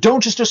 So don't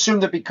just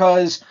assume that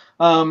because,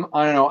 I don't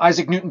know,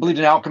 Isaac Newton believed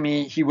in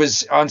alchemy, he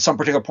was on some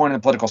particular point in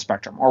the political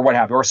spectrum or what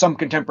have you, or some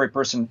contemporary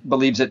person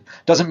believes it,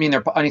 doesn't mean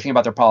they're anything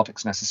about their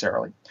politics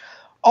necessarily.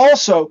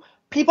 Also,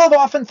 people have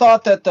often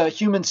thought that the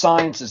human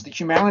sciences, the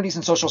humanities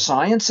and social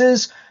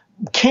sciences,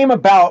 came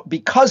about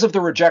because of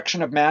the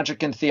rejection of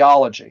magic and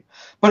theology.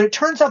 But it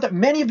turns out that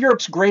many of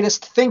Europe's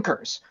greatest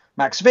thinkers,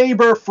 Max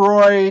Weber,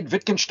 Freud,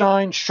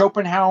 Wittgenstein,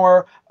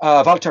 Schopenhauer,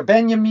 Walter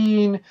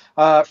Benjamin,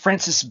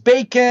 Francis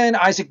Bacon,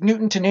 Isaac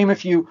Newton, to name a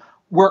few,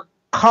 were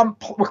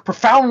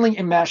profoundly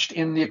enmeshed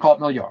in the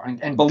occult milieu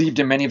and believed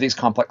in many of these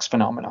complex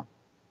phenomena.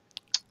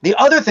 The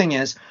other thing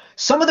is,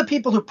 some of the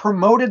people who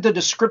promoted the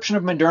description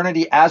of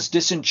modernity as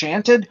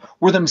disenchanted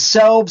were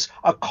themselves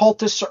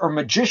occultists or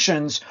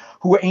magicians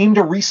who aimed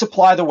to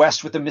resupply the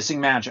West with the missing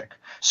magic.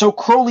 So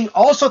Crowley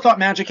also thought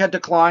magic had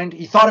declined.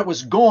 He thought it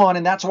was gone,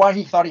 and that's why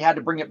he thought he had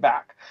to bring it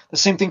back. The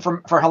same thing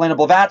for Helena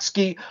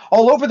Blavatsky.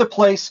 All over the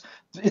place,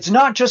 it's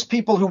not just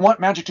people who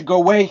want magic to go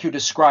away who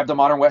describe the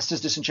modern West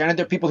as disenchanted.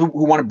 There are people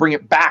who want to bring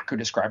it back who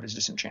describe it as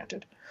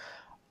disenchanted.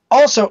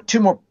 Also,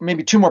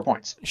 maybe two more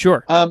points.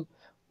 Sure.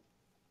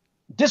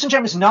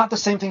 Disenchantment is not the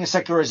same thing as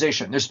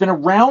secularization. There's been a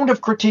round of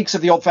critiques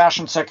of the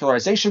old-fashioned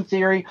secularization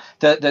theory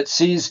that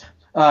sees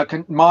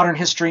modern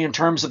history in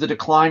terms of the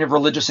decline of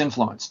religious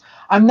influence.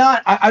 I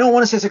don't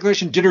want to say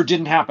secularization did or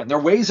didn't happen. There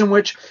are ways in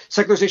which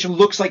secularization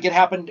looks like it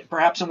happened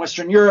perhaps in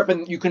Western Europe,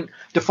 and you can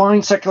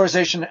define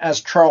secularization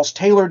as Charles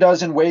Taylor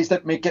does in ways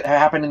that make it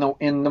happen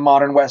in the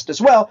modern West as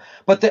well.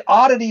 But the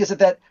oddity is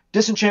that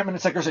disenchantment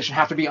and secularization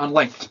have to be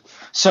unlinked.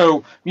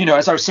 So,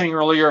 as I was saying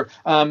earlier,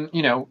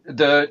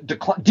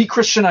 the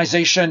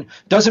de-Christianization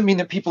doesn't mean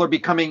that people are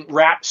becoming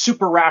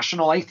super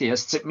rational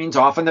atheists. It means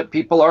often that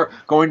people are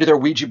going to their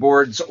Ouija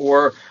boards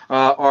or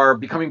are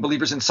becoming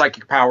believers in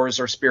psychic powers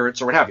or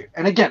spirits or what have you.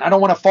 And again, I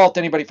don't want to fault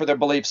anybody for their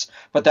beliefs,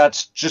 but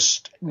that's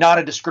just not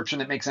a description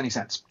that makes any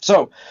sense.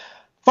 So,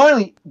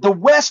 finally, the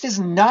West is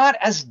not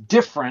as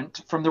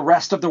different from the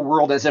rest of the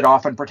world as it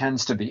often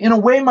pretends to be. In a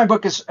way, my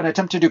book is an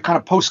attempt to do kind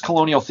of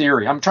post-colonial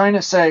theory. I'm trying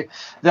to say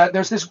that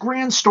there's this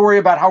grand story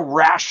about how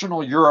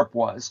rational Europe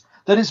was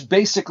that is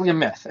basically a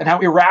myth, and how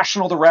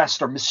irrational the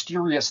rest or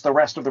mysterious the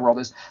rest of the world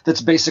is that's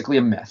basically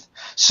a myth.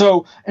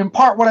 So in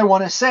part, what I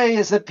want to say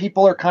is that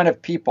people are kind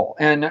of people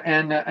and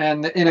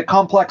in a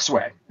complex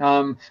way,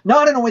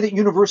 not in a way that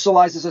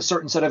universalizes a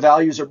certain set of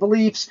values or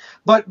beliefs,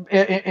 but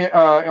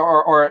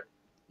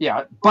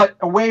but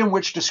a way in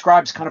which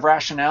describes kind of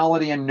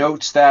rationality and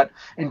notes that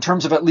in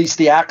terms of at least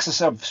the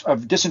axis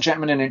of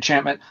disenchantment and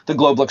enchantment, the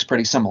globe looks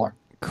pretty similar.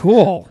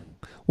 Cool.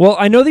 Well,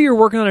 I know that you're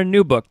working on a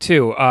new book,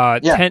 too,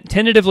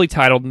 tentatively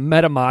titled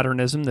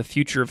Metamodernism, The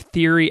Future of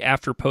Theory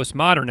After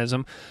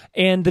Postmodernism,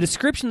 and the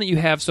description that you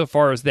have so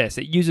far is this.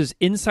 It uses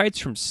insights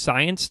from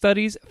science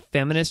studies,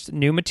 feminist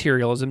new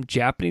materialism,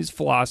 Japanese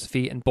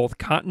philosophy, and both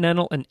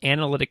continental and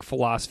analytic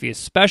philosophy,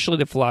 especially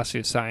the philosophy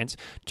of science,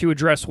 to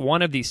address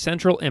one of the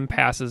central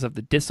impasses of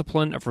the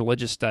discipline of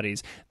religious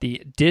studies,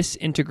 the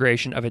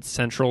disintegration of its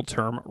central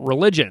term,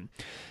 religion.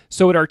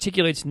 So it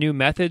articulates new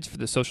methods for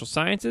the social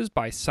sciences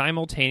by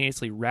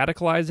simultaneously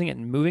radicalizing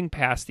and moving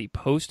past the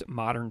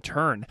postmodern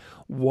turn.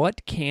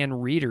 What can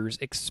readers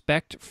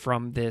expect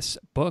from this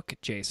book,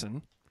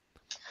 Jason?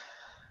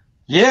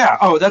 Yeah.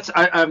 Oh,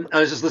 I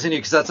was just listening to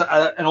you because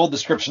that's an old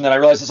description that I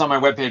realized is on my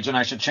webpage and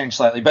I should change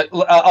slightly. But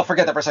I'll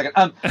forget that for a second.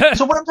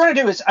 So what I'm trying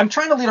to do is I'm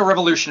trying to lead a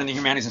revolution in the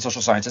humanities and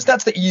social sciences.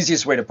 That's the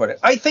easiest way to put it.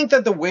 I think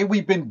that the way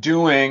we've been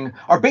doing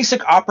our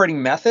basic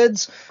operating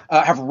methods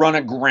have run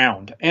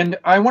aground, and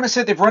I want to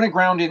say they've run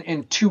aground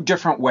in two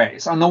different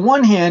ways. On the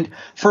one hand,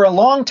 for a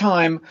long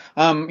time,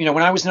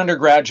 when I was an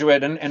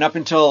undergraduate and up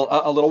until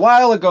a little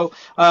while ago,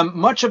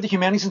 much of the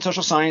humanities and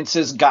social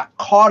sciences got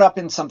caught up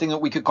in something that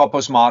we could call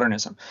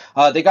postmodernism.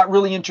 They got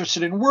really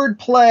interested in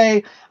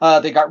wordplay.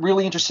 They got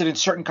really interested in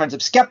certain kinds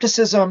of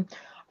skepticism.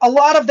 A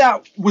lot of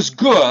that was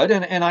good,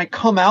 and I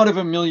come out of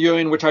a milieu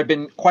in which I've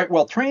been quite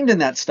well trained in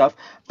that stuff.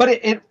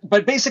 But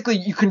basically,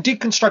 you can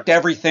deconstruct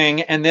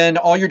everything, and then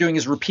all you're doing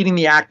is repeating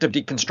the act of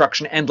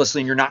deconstruction endlessly,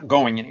 and you're not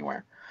going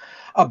anywhere.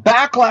 A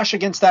backlash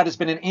against that has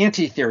been an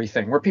anti-theory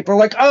thing where people are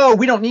like, oh,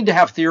 we don't need to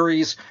have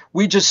theories.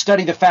 We just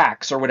study the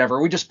facts or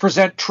whatever. We just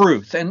present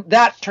truth. And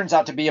that turns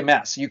out to be a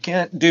mess. You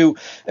can't there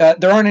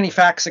aren't any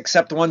facts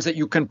except the ones that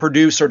you can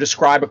produce or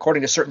describe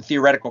according to certain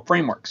theoretical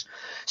frameworks.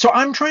 So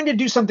I'm trying to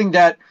do something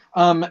that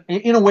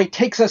in a way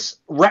takes us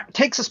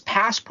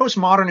past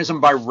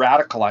postmodernism by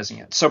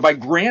radicalizing it. So by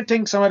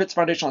granting some of its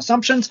foundational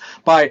assumptions,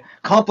 by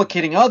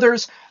complicating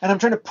others, and I'm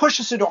trying to push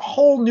us into a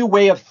whole new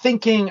way of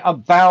thinking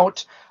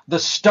about the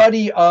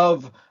study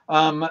of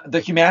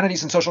the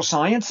humanities and social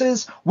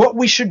sciences, what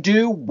we should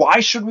do, why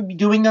should we be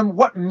doing them,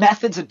 what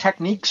methods and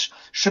techniques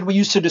should we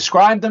use to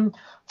describe them.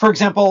 For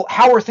example,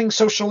 how are things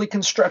socially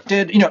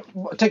constructed?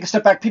 Take a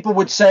step back. People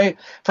would say,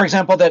 for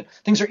example, that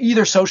things are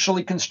either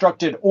socially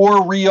constructed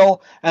or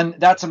real, and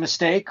that's a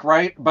mistake,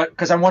 right? But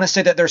because I want to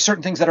say that there are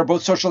certain things that are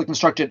both socially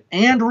constructed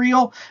and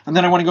real, and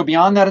then I want to go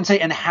beyond that and say,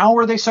 and how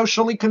are they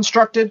socially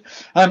constructed?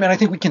 And I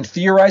think we can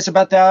theorize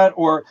about that,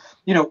 or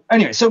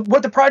anyway. So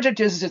what the project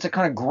is it's a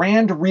kind of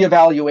grand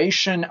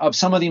reevaluation of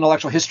some of the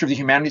intellectual history of the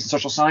humanities and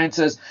social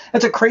sciences.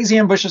 It's a crazy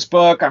ambitious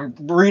book. I'm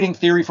reading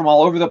theory from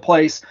all over the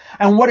place,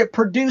 and what it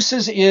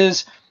produces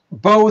is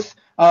both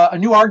a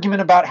new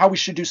argument about how we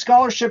should do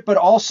scholarship, but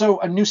also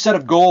a new set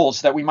of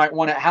goals that we might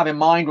want to have in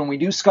mind when we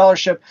do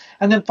scholarship.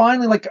 And then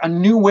finally, like a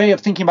new way of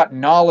thinking about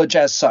knowledge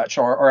as such,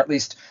 or at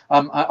least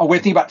a way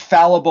of thinking about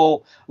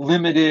fallible,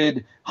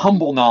 limited,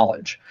 humble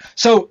knowledge.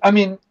 So,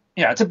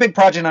 yeah, it's a big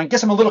project. And I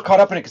guess I'm a little caught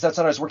up in it because that's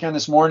what I was working on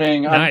this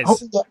morning. Nice.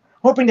 I'm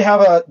hoping to have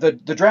the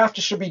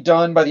draft should be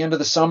done by the end of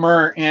the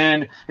summer,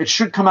 and it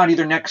should come out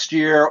either next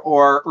year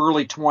or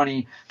early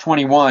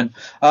 2021.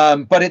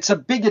 But it's a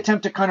big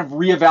attempt to kind of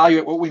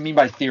reevaluate what we mean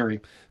by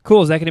theory.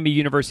 Cool. Is that going to be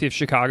University of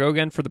Chicago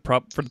again for the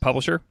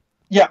publisher?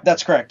 Yeah,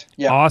 that's correct.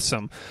 Yeah.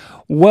 Awesome.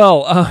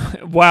 Well,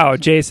 wow,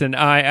 Jason,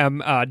 I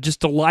am just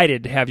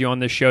delighted to have you on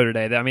this show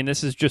today. I mean,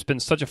 this has just been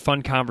such a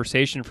fun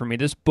conversation for me.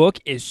 This book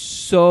is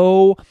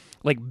so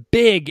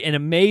big and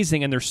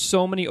amazing, and there's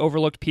so many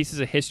overlooked pieces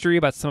of history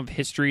about some of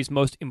history's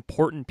most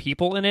important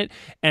people in it,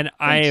 and Thanks.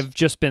 I have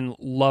just been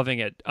loving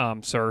it,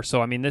 sir.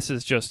 So, this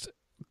is just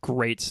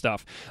great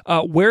stuff.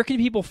 Where can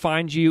people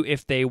find you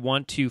if they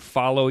want to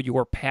follow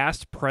your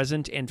past,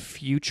 present, and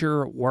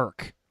future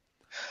work?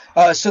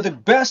 So the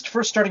best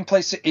first starting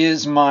place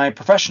is my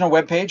professional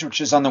webpage,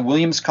 which is on the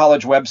Williams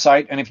College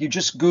website. And if you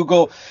just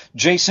Google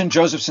Jason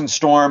Josephson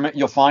Storm,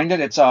 you'll find it.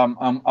 It's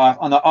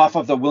off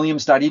of the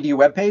williams.edu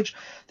webpage.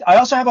 I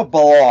also have a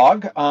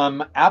blog,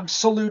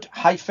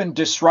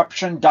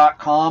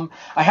 absolute-disruption.com.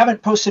 I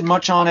haven't posted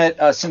much on it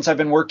since I've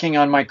been working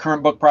on my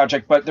current book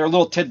project, but there are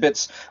little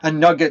tidbits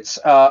and nuggets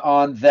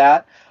on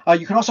that.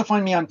 You can also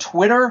find me on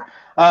Twitter.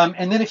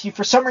 And then if you,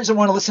 for some reason,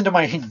 want to listen to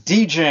my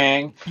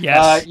DJing,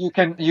 yes. You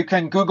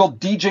can Google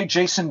DJ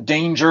Jason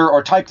Danger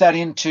or type that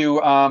into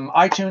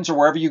iTunes or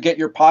wherever you get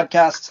your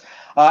podcasts.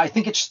 I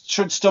think it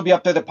should still be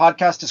up there. The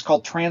podcast is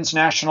called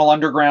Transnational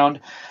Underground.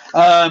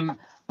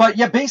 But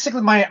yeah,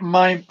 basically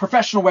my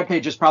professional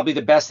webpage is probably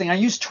the best thing. I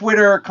use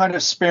Twitter kind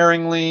of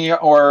sparingly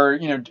or,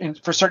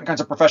 for certain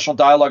kinds of professional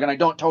dialogue, and I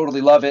don't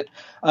totally love it.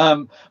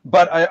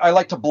 But I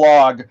like to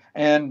blog,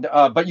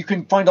 but you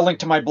can find a link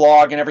to my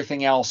blog and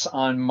everything else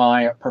on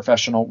my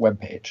professional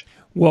webpage.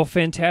 Well,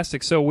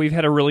 fantastic. So we've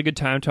had a really good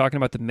time talking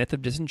about the myth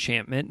of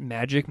disenchantment,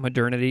 magic,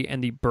 modernity,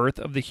 and the birth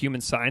of the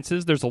human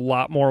sciences. There's a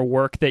lot more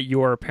work that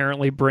you are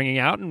apparently bringing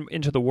out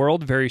into the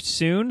world very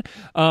soon.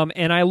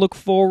 And I look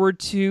forward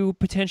to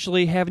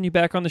potentially having you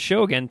back on the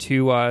show again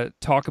to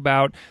talk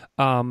about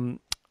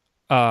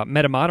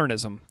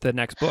metamodernism, the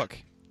next book.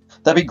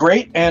 That'd be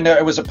great. And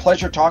it was a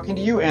pleasure talking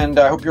to you, and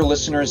I hope your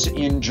listeners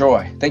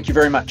enjoy. Thank you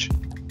very much.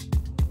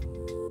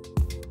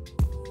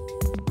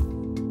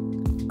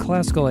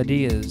 Classical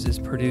Ideas is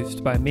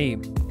produced by me,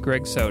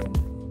 Greg Soden.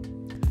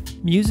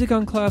 Music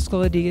on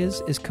Classical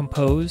Ideas is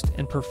composed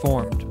and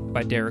performed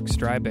by Derek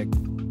Strybeck.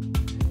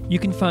 You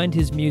can find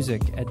his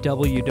music at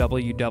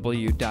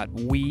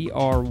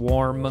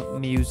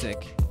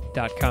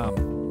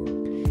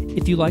www.wearewarmmusic.com.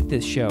 If you like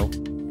this show,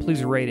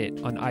 please rate it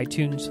on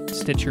iTunes,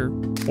 Stitcher,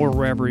 or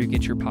wherever you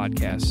get your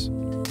podcasts.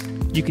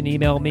 You can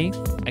email me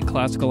at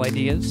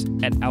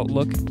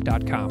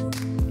classicalideas@outlook.com.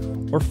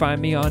 or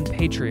find me on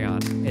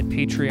Patreon at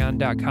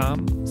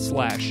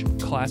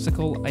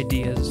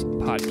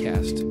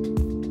patreon.com/classicalideaspodcast.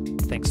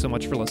 Thanks so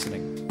much for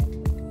listening.